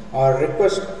announcements, or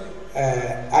request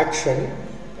action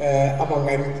among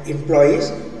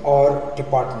employees or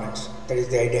departments. That is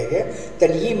the idea here.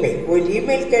 Then email. While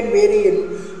email can vary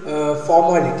in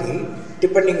formality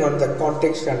depending on the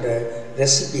context and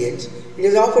recipients, it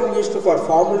is often used for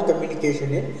formal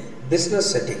communication in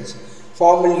business settings.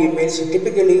 Formal emails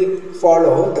typically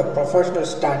follow the professional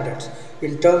standards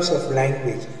in terms of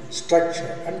language,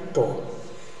 structure, and tone.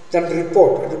 Then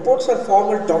report. Reports are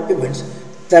formal documents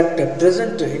that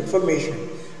present information,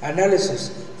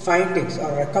 analysis, findings,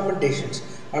 or recommendations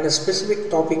on a specific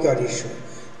topic or issue.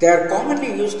 They are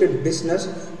commonly used in business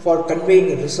for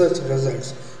conveying research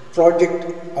results, project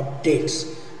updates,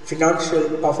 financial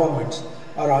performance,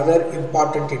 or other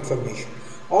important information.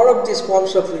 All of these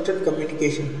forms of written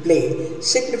communication play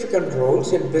significant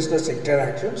roles in business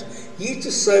interactions, each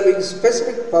serving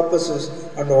specific purposes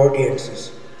and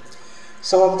audiences.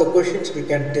 Some of the questions we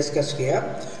can discuss here.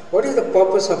 What is the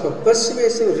purpose of a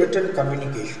persuasive written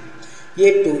communication?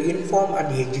 A. To inform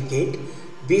and educate.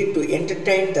 B. To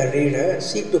entertain the reader.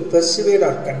 C. To persuade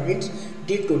or convince.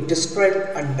 D. To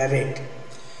describe and narrate.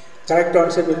 Correct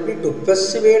answer will be to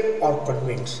persuade or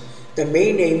convince. The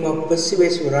main aim of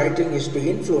persuasive writing is to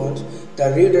influence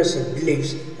the reader's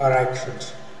beliefs or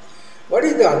actions. What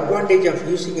is the advantage of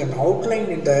using an outline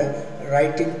in the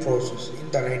writing process?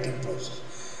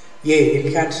 A.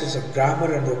 Enhances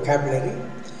grammar and vocabulary.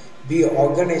 B.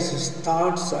 Organizes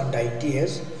thoughts and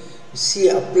ideas. C.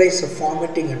 Applies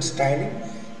formatting and styling.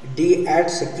 D.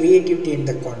 Adds creativity in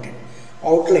the content.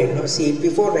 Outline. Now see,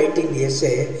 before writing the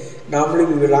essay, normally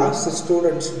we will ask the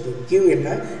students to give in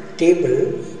a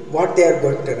table what they are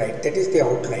going to write. That is the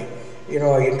outline.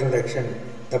 Introduction,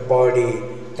 the body,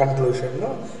 conclusion,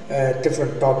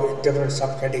 different topics, different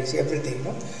subheadings, everything.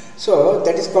 So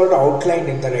that is called outline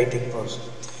in the writing process.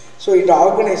 So it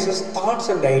organizes thoughts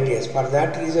and ideas. For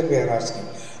that reason we are asking.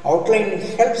 Outline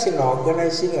helps in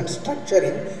organizing and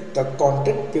structuring the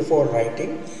content before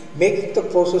writing, making the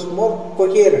process more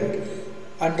coherent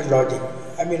and logical.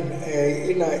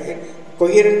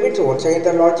 Coherent means one side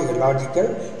the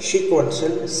logical,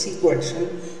 sequential,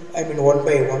 one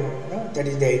by one. That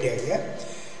is the idea here.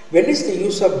 When is the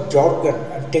use of jargon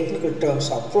and technical terms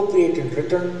appropriate in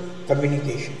written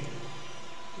communication?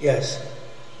 Yes.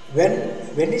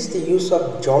 When is the use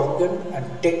of jargon and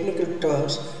technical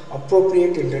terms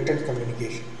appropriate in written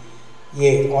communication?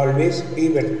 A. Always. B.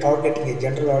 When targeting a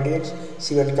general audience.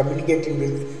 C. When communicating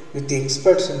with the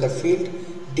experts in the field.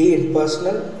 D. In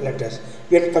personal letters.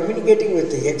 When communicating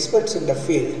with the experts in the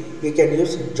field, we can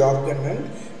use jargon and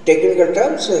technical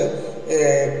terms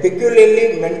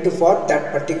peculiarly meant for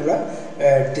that particular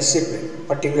discipline,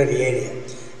 particular area.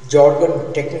 Jargon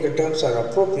and technical terms are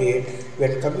appropriate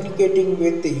when communicating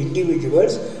with the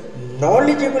individuals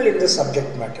knowledgeable in the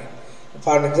subject matter.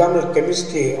 For example,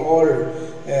 chemistry, all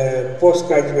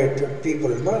postgraduate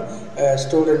people,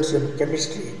 students in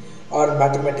chemistry or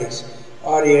mathematics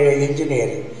or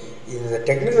engineering. The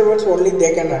technical words only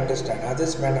they can understand,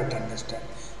 others may not understand.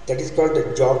 That is called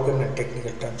the jargon and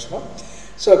technical terms.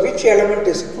 So, which element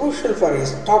is crucial for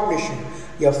establishing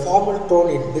a formal tone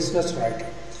in business writing?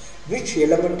 Which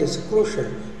element is crucial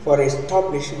for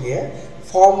establishing a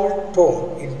formal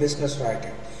tone in business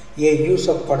writing? A. Use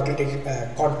of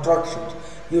contractions.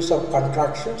 Use of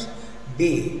contractions.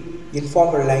 B.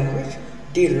 Informal language.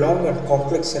 D. Long and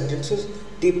complex sentences.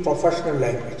 D. Professional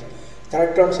language.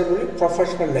 Correct answer will be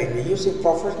professional language. Using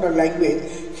professional language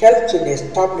helps in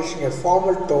establishing a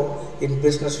formal tone in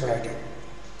business writing.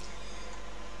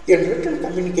 In written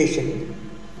communication,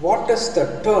 what does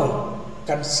the term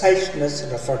conciseness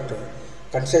refer to?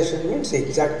 Conciseness means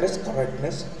exactness,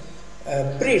 correctness,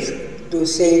 brief, to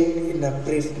say it in a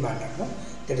brief manner. No?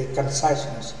 That is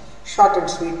conciseness. Short and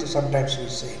sweet sometimes we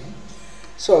say.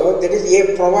 So there is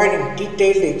A, providing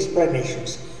detailed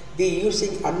explanations. B,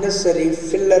 using unnecessary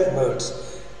filler words.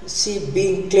 C,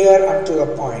 being clear and to the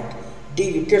point. D,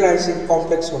 utilizing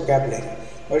complex vocabulary.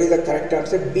 What is the correct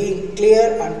answer? Being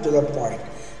clear and to the point.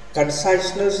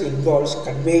 Conciseness involves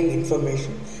conveying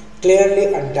information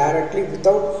clearly and directly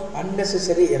without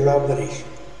unnecessary elaboration.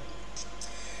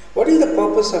 What is the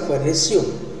purpose of a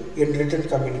resume in written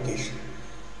communication?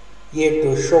 A,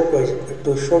 to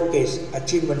showcase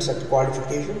achievements and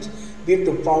qualifications. B,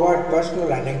 to provide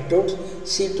personal anecdotes.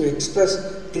 C, to express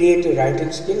creative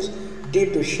writing skills. D,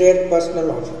 to share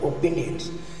personal opinions.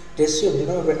 Resume,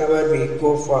 whenever we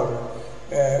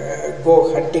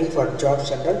go hunting for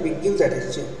jobs and all, we give the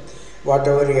resume.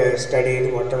 Whatever we have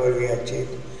studied, whatever we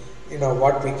achieved,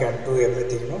 what we can do,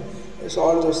 everything, So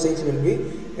all those things will be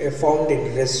found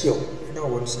in resume,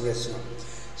 one's resume.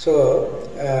 So,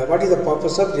 what is the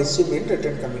purpose of resume in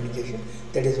written communication?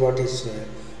 That is what is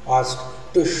asked.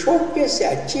 To showcase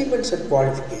achievements and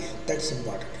qualifications, that's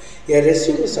important. A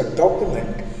resume is a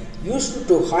document used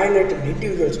to highlight an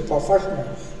individual's professional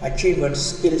achievements,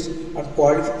 skills and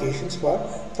qualifications for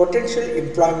potential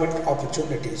employment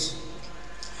opportunities.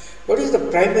 What is the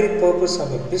primary purpose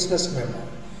of a business memo?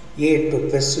 A, to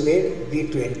persuade. B,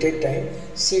 to entertain.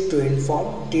 C, to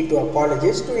inform. D, to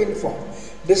apologize, to inform.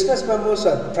 Business memos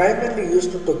are primarily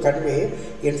used to convey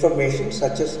information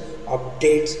such as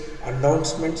updates,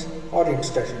 announcements or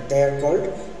instructions. They are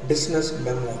called business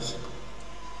memos.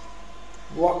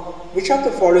 Which of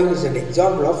the following is an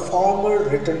example of formal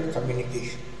written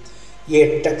communication?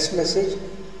 A, text message.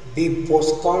 B,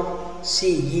 postcard.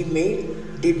 C, email.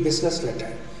 D, business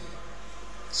letter.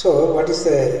 So, what is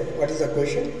the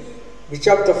question? Which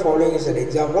of the following is an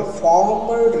example of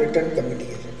formal written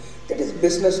communication? That is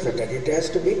business letter. It has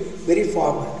to be very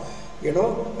formal.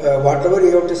 Whatever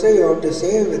you have to say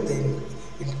within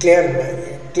in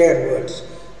clear words.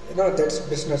 That's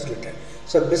business letter.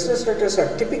 So business letters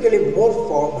are typically more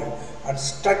formal and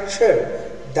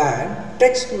structured than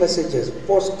text messages,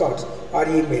 postcards or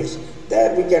emails.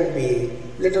 There we can be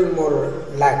little more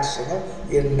lax,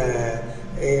 in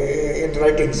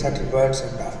writing certain words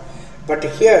and all. But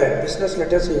here, business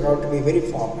letters, you have to be very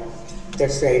formal.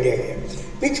 That's the idea here.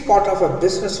 Which part of a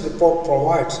business report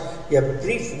provides a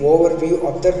brief overview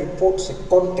of the report's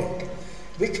content?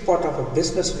 Which part of a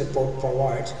business report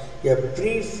provides a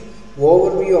brief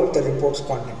overview of the report's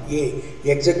content? A,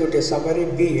 executive summary.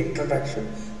 B,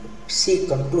 introduction. C,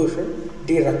 conclusion.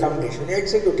 D, recommendation.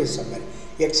 Executive summary.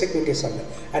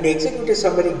 An executive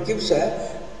summary gives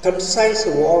a concise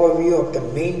overview of the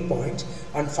main points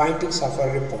and findings of a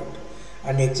report.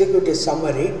 An executive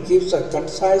summary gives a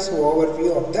concise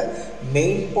overview of the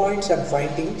main points and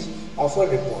findings of a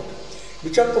report.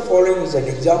 Which of the following is an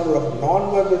example of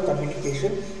non-verbal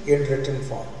communication in written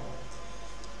form?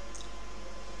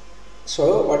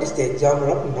 So, what is the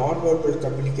example of non-verbal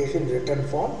communication in written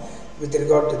form with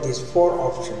regard to these four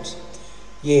options?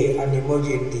 A, an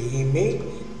emoji in the email.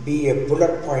 B, a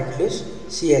bullet point list.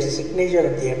 C, a signature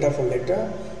at the end of a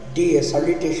letter. D, a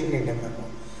salutation in a memo.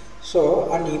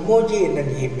 So, an emoji in an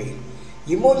email.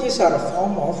 Emojis are a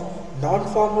form of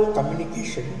non-formal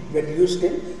communication when used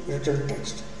in written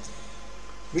text.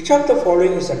 Which of the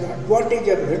following is an advantage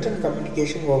of written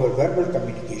communication over verbal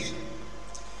communication?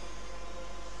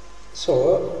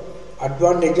 So,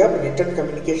 advantage of written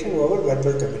communication over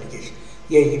verbal communication.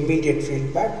 A, immediate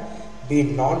feedback. B,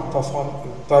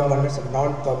 non-permanence.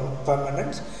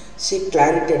 C,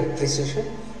 clarity and precision.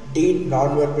 D,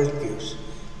 non-verbal cues.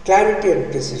 Clarity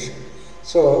and precision.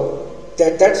 So,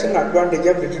 that's an advantage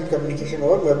of written communication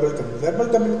over verbal communication. Verbal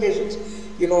communications,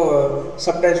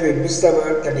 sometimes we miss the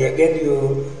word and again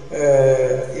you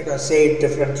say it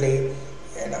differently.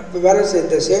 Whereas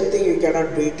the same thing you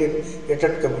cannot do it in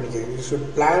written communication. You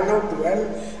should plan out well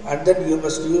and then you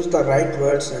must use the right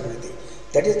words and everything.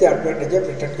 That is the advantage of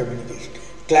written communication.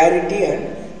 Clarity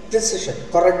and precision,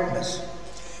 correctness.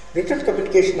 Written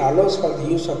communication allows for the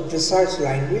use of precise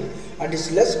language and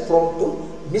is less prone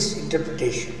to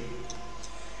misinterpretation.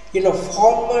 In a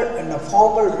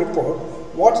formal report,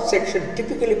 what section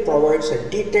typically provides a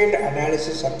detailed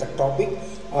analysis of the topic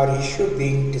or issue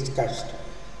being discussed?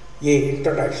 A,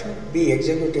 introduction. B,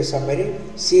 executive summary.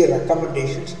 C,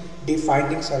 recommendations. D,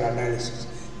 findings or analysis.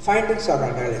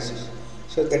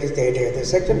 So that is the idea. The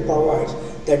section provides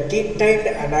the detailed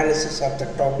analysis of the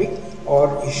topic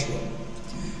or issue.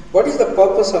 What is the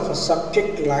purpose of a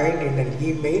subject line in an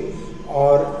email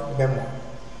or memo?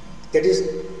 That is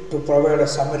to provide a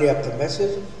summary of the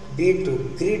message, B, to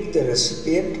greet the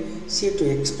recipient, C, to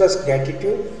express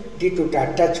gratitude, D, to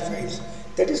attach files.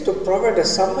 That is to provide a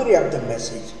summary of the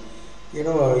message. You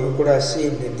could have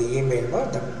seen in the email,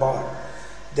 the bar,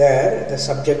 there the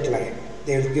subject line,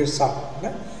 they will give some,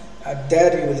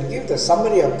 there you will give the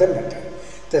summary of the letter.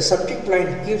 The subject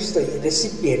line gives the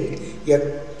recipient a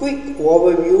quick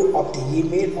overview of the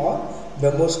email or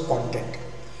memo's content.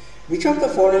 Which of the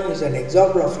following is an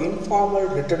example of informal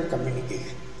written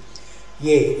communication?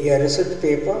 A research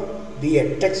paper, B,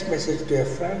 a text message to a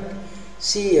friend,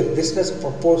 C, a business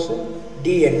proposal,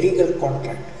 D, a legal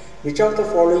contract. Which of the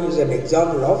following is an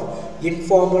example of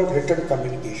informal written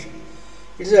communication?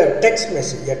 It is a text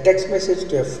message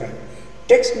to a friend.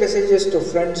 Text messages to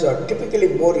friends are typically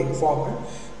more informal,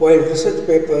 while research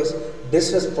papers,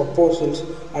 business proposals,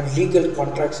 and legal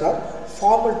contracts are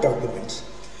formal documents.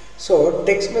 So,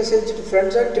 text messages to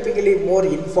friends are typically more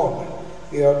informal.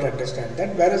 You have to understand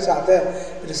that. Whereas other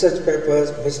research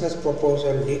papers, business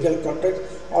proposal, legal contracts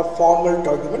are formal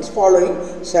documents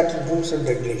following certain rules and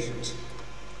regulations.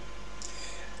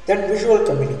 Then visual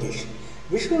communication.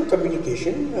 Visual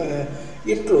communication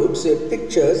includes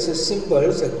pictures,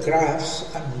 symbols, graphs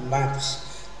and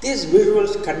maps. These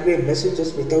visuals convey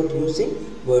messages without using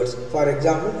words. For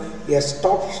example, a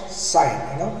stop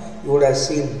sign, you would have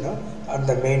seen on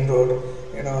the main road,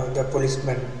 the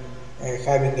policeman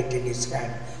having it in his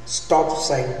hand, stop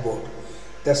sign board.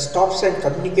 The stop sign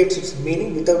communicates its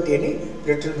meaning without any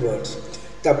written words.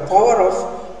 The power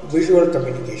of visual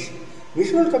communication.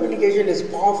 Visual communication is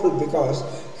powerful because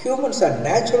humans are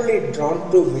naturally drawn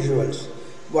to visuals.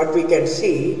 What we can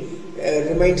see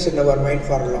remains in our mind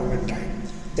for a longer time.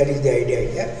 That is the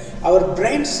idea here. Our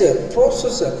brains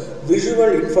process visual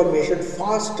information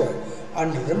faster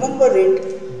and remember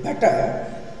it better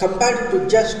compared to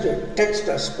just text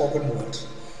or spoken words.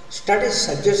 Studies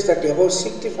suggest that about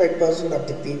 65% of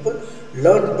the people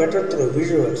learn better through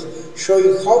visuals,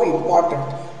 showing how important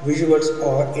visuals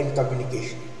are in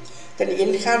communication. Then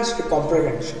enhanced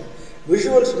comprehension.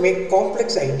 Visuals make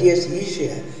complex ideas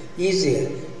easier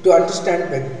to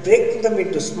understand by breaking them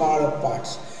into smaller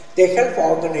parts. They help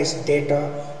organize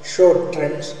data, show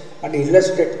trends, and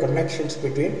illustrate connections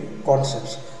between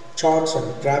concepts. Charts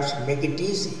and graphs make it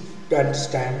easy to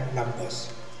understand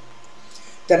numbers.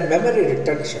 Then memory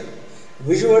retention.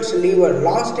 Visuals leave a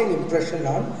lasting impression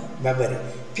on memory.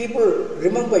 People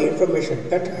remember information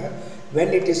better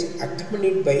when it is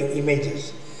accompanied by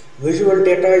images. Visual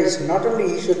data is not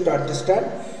only easier to understand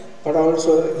but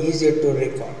also easier to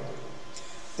recall.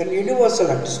 Then universal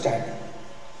understanding.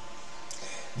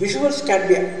 Visuals can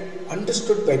be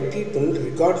understood by people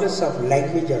regardless of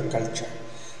language or culture.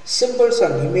 Symbols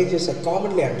and images are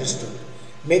commonly understood,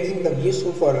 making them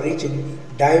useful for reaching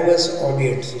diverse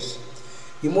audiences.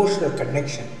 Emotional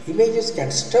connection. Images can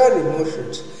stir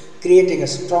emotions, creating a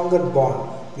stronger bond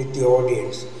with the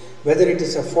audience. Whether it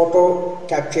is a photo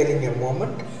capturing a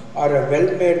moment or a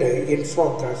well-made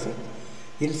infographic,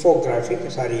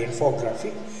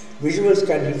 visuals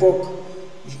can evoke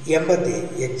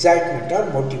empathy, excitement or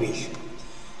motivation.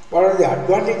 What are the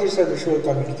advantages of visual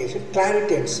communication?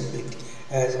 Clarity and simplicity.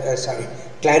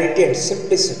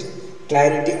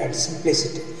 Clarity and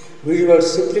simplicity. Visuals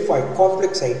simplify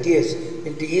complex ideas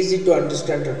into easy to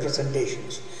understand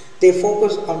representations. They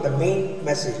focus on the main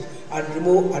message and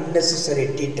remove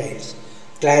unnecessary details.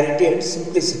 Clarity and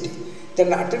simplicity.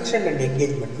 Then attention and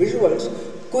engagement. Visuals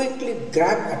quickly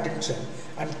grab attention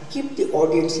and keep the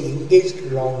audience engaged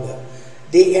longer.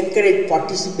 They encourage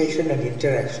participation and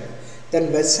interaction.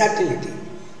 Then versatility.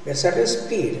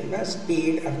 Speed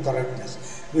and correctness.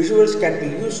 Visuals can be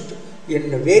used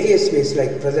in various ways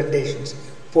like presentations,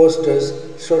 posters,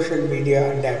 social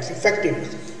media and ads.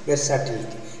 Effectiveness,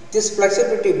 versatility. This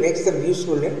flexibility makes them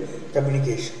useful in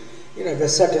communication.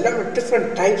 Versatility,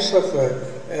 different types of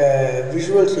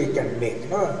visuals you can make.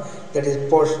 That is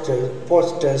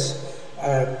posters,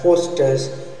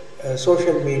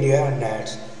 social media and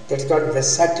ads. That's called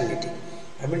versatility.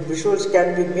 Visuals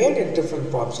can be made in different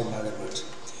forms, in other words.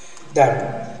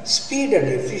 Then, speed and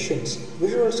efficiency.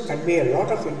 Visuals convey a lot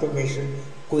of information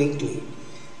quickly.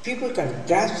 People can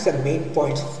grasp the main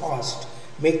points fast,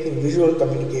 making visual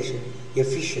communication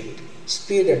efficient.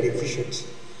 Speed and efficiency.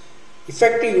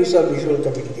 Effective use of visual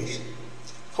communication.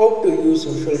 How to use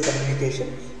visual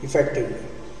communication effectively?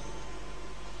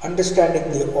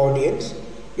 Understanding the audience.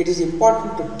 It is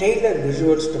important to tailor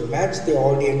visuals to match the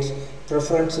audience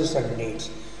preferences and needs.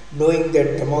 Knowing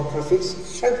their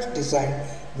demographics helps design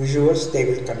visuals they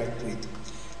will connect with.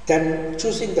 Then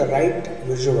choosing the right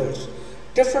visuals.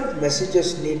 Different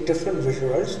messages need different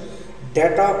visuals.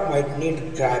 Data might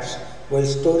need graphs, while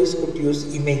stories could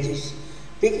use images.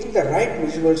 Picking the right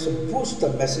visuals to boost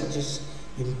the message's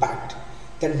impact.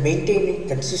 Then maintaining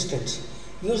consistency.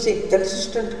 Using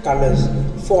consistent colors,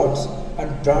 fonts,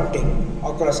 and branding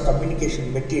across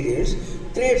communication materials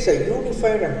creates a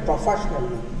unified and professional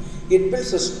look. It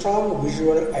builds a strong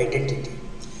visual identity.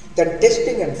 Then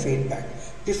testing and feedback.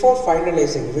 Before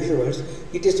finalizing visuals,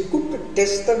 it is good to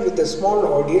test them with a small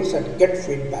audience and get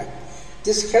feedback.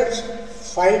 This helps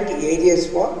find areas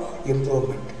for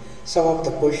improvement. Some of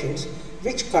the questions: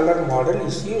 which color model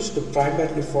is used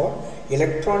primarily for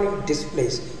electronic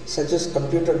displays such as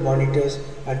computer monitors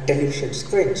and television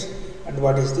screens? And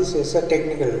what is this? It's a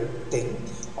technical thing.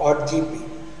 RGB,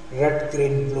 red,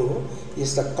 green, blue,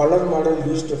 is the color model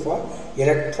used for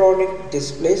electronic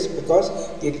displays because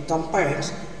it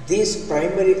combines these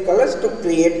primary colors to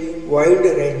create wide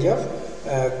range of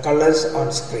colors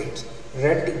on screens.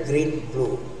 Red, green,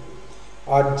 blue,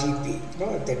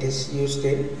 RGB, that is used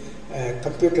in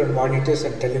computer monitors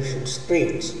and television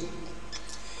screens.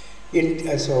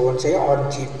 So once say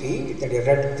RGB, that is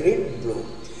red, green, blue.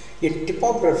 In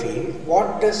typography,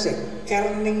 what does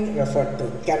kerning refer to?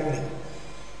 Kerning.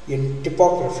 In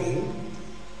typography,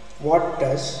 what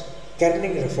does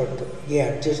kerning refer to?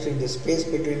 A. Adjusting the space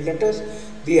between letters.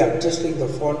 B. Adjusting the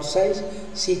font size.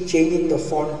 C. Changing the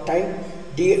font type.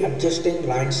 D. Adjusting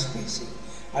line spacing.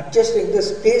 Adjusting the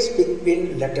space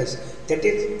between letters, that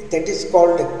is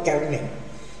called kerning.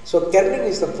 So kerning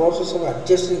is the process of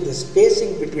adjusting the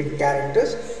spacing between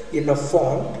characters in a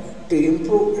font to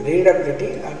improve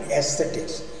readability and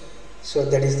aesthetics. So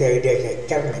that is the idea here,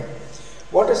 kerning.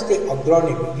 What does the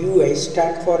acronym UI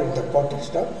stand for in the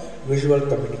context of visual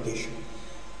communication?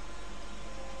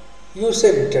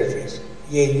 User interface.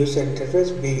 A. User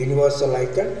interface. B. Universal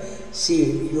icon.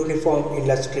 C. Uniform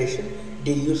illustration.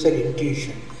 D. User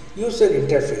intuition. User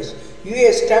interface.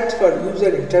 UI stands for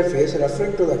user interface,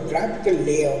 referring to the graphical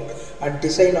layout and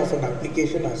design of an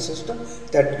application or system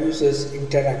that users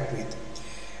interact with.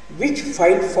 Which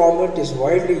file format is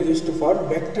widely used for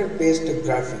vector-based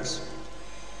graphics?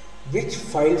 Which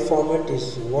file format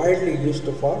is widely used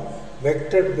for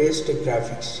vector-based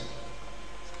graphics?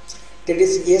 That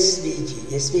is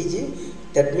SVG. SVG,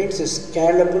 that means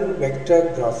scalable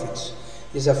vector graphics,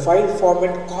 is a file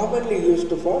format commonly used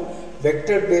for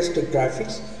vector-based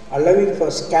graphics, allowing for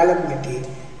scalability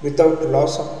without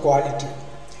loss of quality.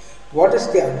 What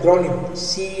does the acronym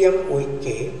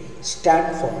CMYK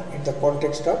stand for in the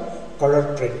context of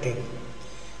color printing?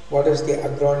 What is the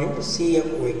acronym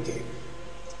CMYK?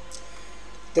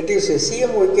 That is,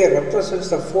 CMYK represents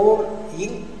the 4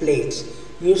 ink plates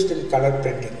used in color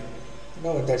printing.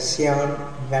 That's cyan,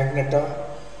 magenta,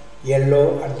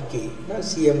 yellow and key.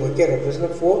 CMYK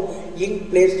represents the 4 ink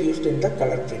plates used in the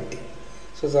color printing.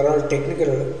 So there are all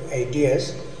technical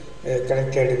ideas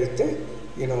connected with the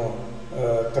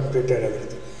computer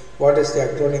everything. What does the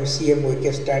acronym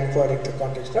CMYK stand for in the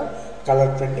context of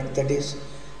color printing? That is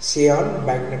cyan,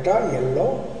 magenta,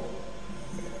 yellow,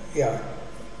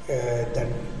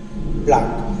 then black.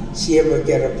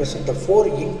 CMYK represents the 4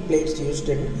 ink plates used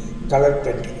in color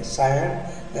printing: cyan,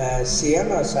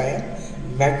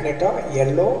 magenta,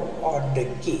 yellow,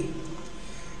 and key.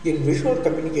 In visual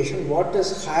communication, what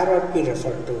does hierarchy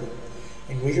refer to?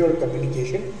 In visual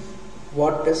communication,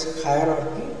 what does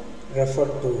hierarchy refer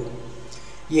to?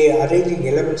 A. Arranging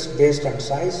elements based on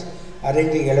size.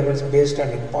 Arranging elements based on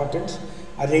importance.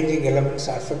 Arranging elements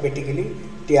alphabetically.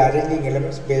 D. Arranging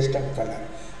elements based on color.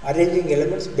 Arranging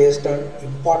elements based on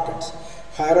importance.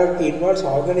 Hierarchy involves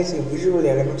organizing visual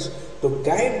elements to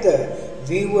guide the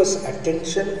viewer's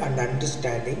attention and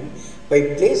understanding by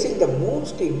placing the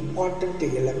most important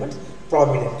elements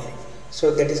prominently.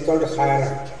 So that is called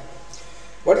hierarchy.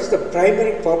 What is the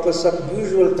primary purpose of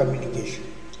visual communication?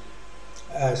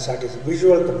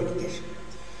 Visual communication.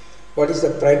 What is the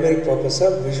primary purpose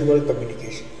of visual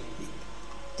communication?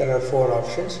 There are 4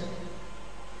 options.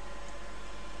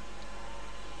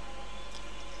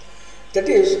 That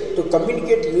is, to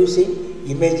communicate using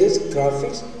images,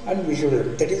 graphics and visual.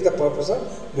 That is the purpose of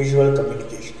visual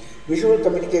communication. Visual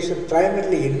communication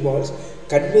primarily involves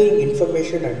conveying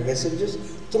information and messages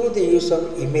through the use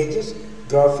of images,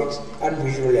 graphics and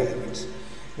visual elements.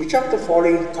 Which of the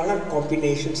following color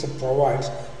combinations provides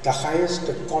the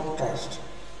highest contrast?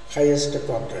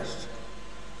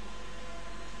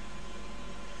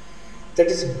 That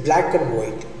is black and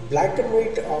white. Black and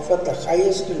white offer the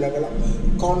highest level of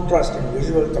contrast in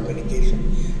visual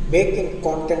communication, making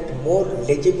content more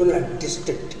legible and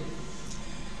distinct.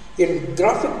 In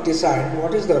graphic design,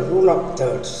 what is the rule of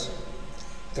thirds?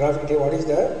 What is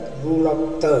the rule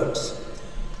of thirds?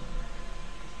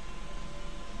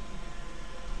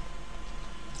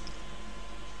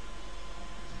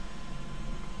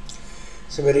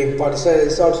 It's a very important, so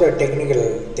it's also a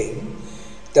technical thing.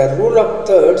 The rule of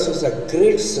thirds is a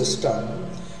grid system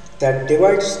that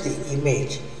divides the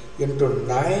image into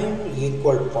 9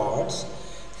 equal parts,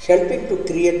 helping to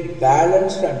create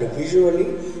balanced and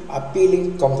visually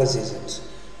appealing compositions.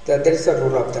 That is the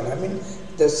rule of thumb. I mean,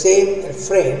 the same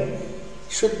frame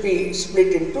should be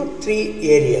split into 3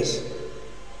 areas.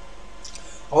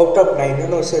 Out of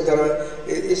 9, say there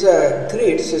is a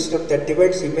grid system that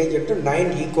divides image into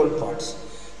 9 equal parts.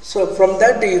 So from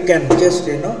that you can just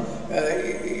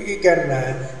you can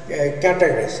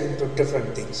categorize into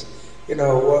different things.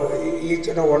 Each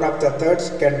one of the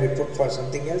thirds can be put for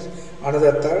something else,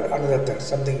 another third,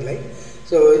 something like.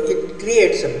 So it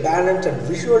creates a balanced and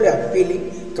visually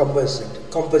appealing composition.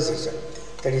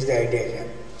 That is the idea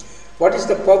here. What is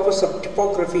the purpose of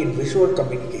typography in visual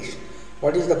communication?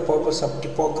 What is the purpose of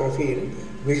typography in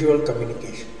visual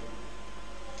communication?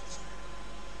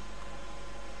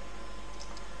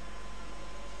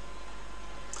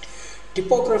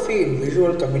 Typography in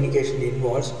visual communication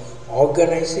involves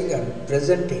organizing and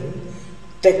presenting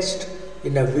text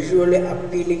in a visually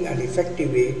appealing and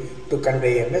effective way to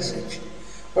convey a message.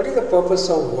 What is the purpose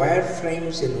of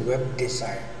wireframes in web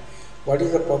design? What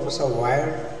is the purpose of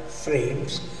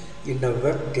wireframes in a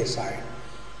web design?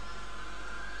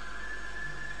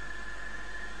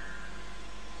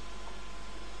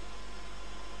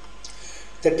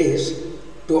 That is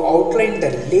to outline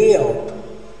the layout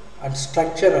and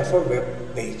structure of a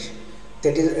web page.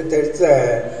 That is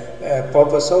the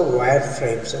purpose of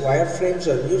wireframes. Wireframes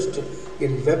are used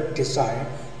in web design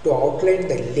to outline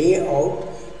the layout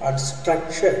and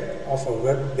structure of a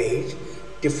web page,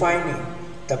 defining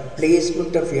the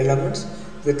placement of elements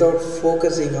without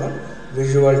focusing on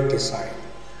visual design.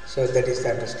 So that is the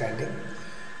understanding.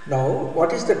 Now,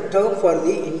 what is the term for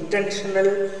the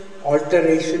intentional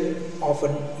alteration of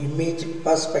an image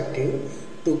perspective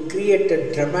to create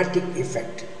a dramatic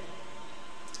effect?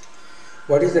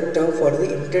 What is the term for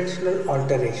the intentional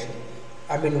alteration?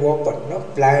 I mean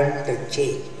planned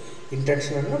change.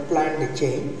 Intentional planned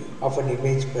change of an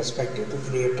image perspective to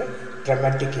create a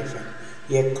dramatic effect.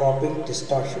 A cropping,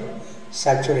 distortion,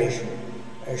 saturation,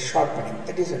 sharpening.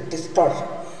 That is a distortion.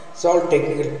 It's all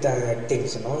technical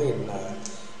things, in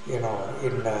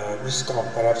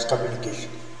VISCOM, perhaps communication.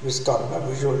 VISCOM,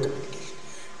 visual communication.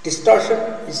 Distortion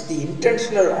is the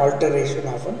intentional alteration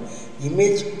of an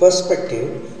image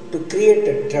perspective to create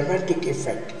a dramatic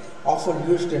effect, often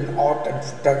used in art and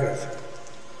photography.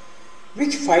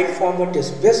 Which file format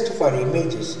is best for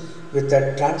images with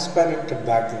a transparent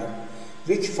background?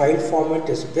 Which file format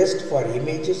is best for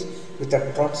images with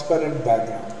a transparent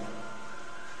background?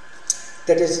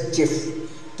 That is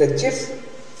GIF. The GIF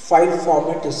file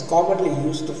format is commonly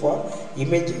used for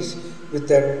images with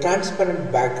a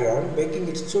transparent background, making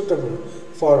it suitable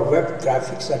for web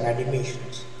graphics and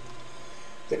animations.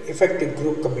 The effective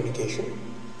group communication.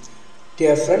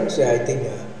 Dear friends, I think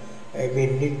we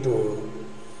need to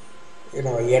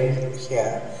end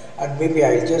here, and maybe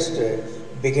I'll just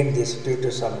begin this due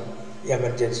to some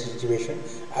emergency situation.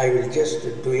 I will just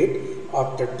do it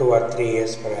after 2 or 3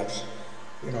 years perhaps.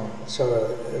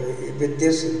 So with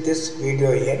this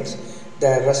video ends.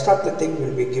 The rest of the thing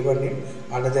will be given in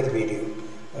another video.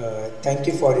 Thank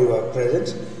you for your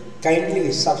presence.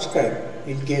 Kindly subscribe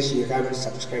in case you haven't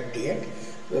subscribed yet.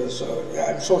 So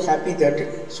I'm so happy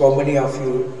that so many of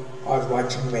you are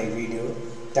watching my video.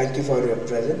 Thank you for your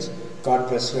presence. God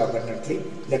bless you abundantly.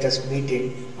 Let us meet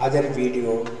in other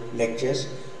video lectures.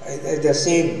 The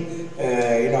same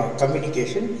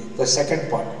communication. The second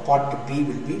part B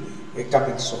will be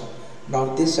coming soon.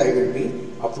 Now this I will be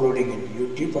uploading in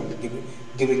YouTube and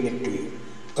giving it to you.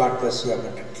 God bless you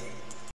abundantly.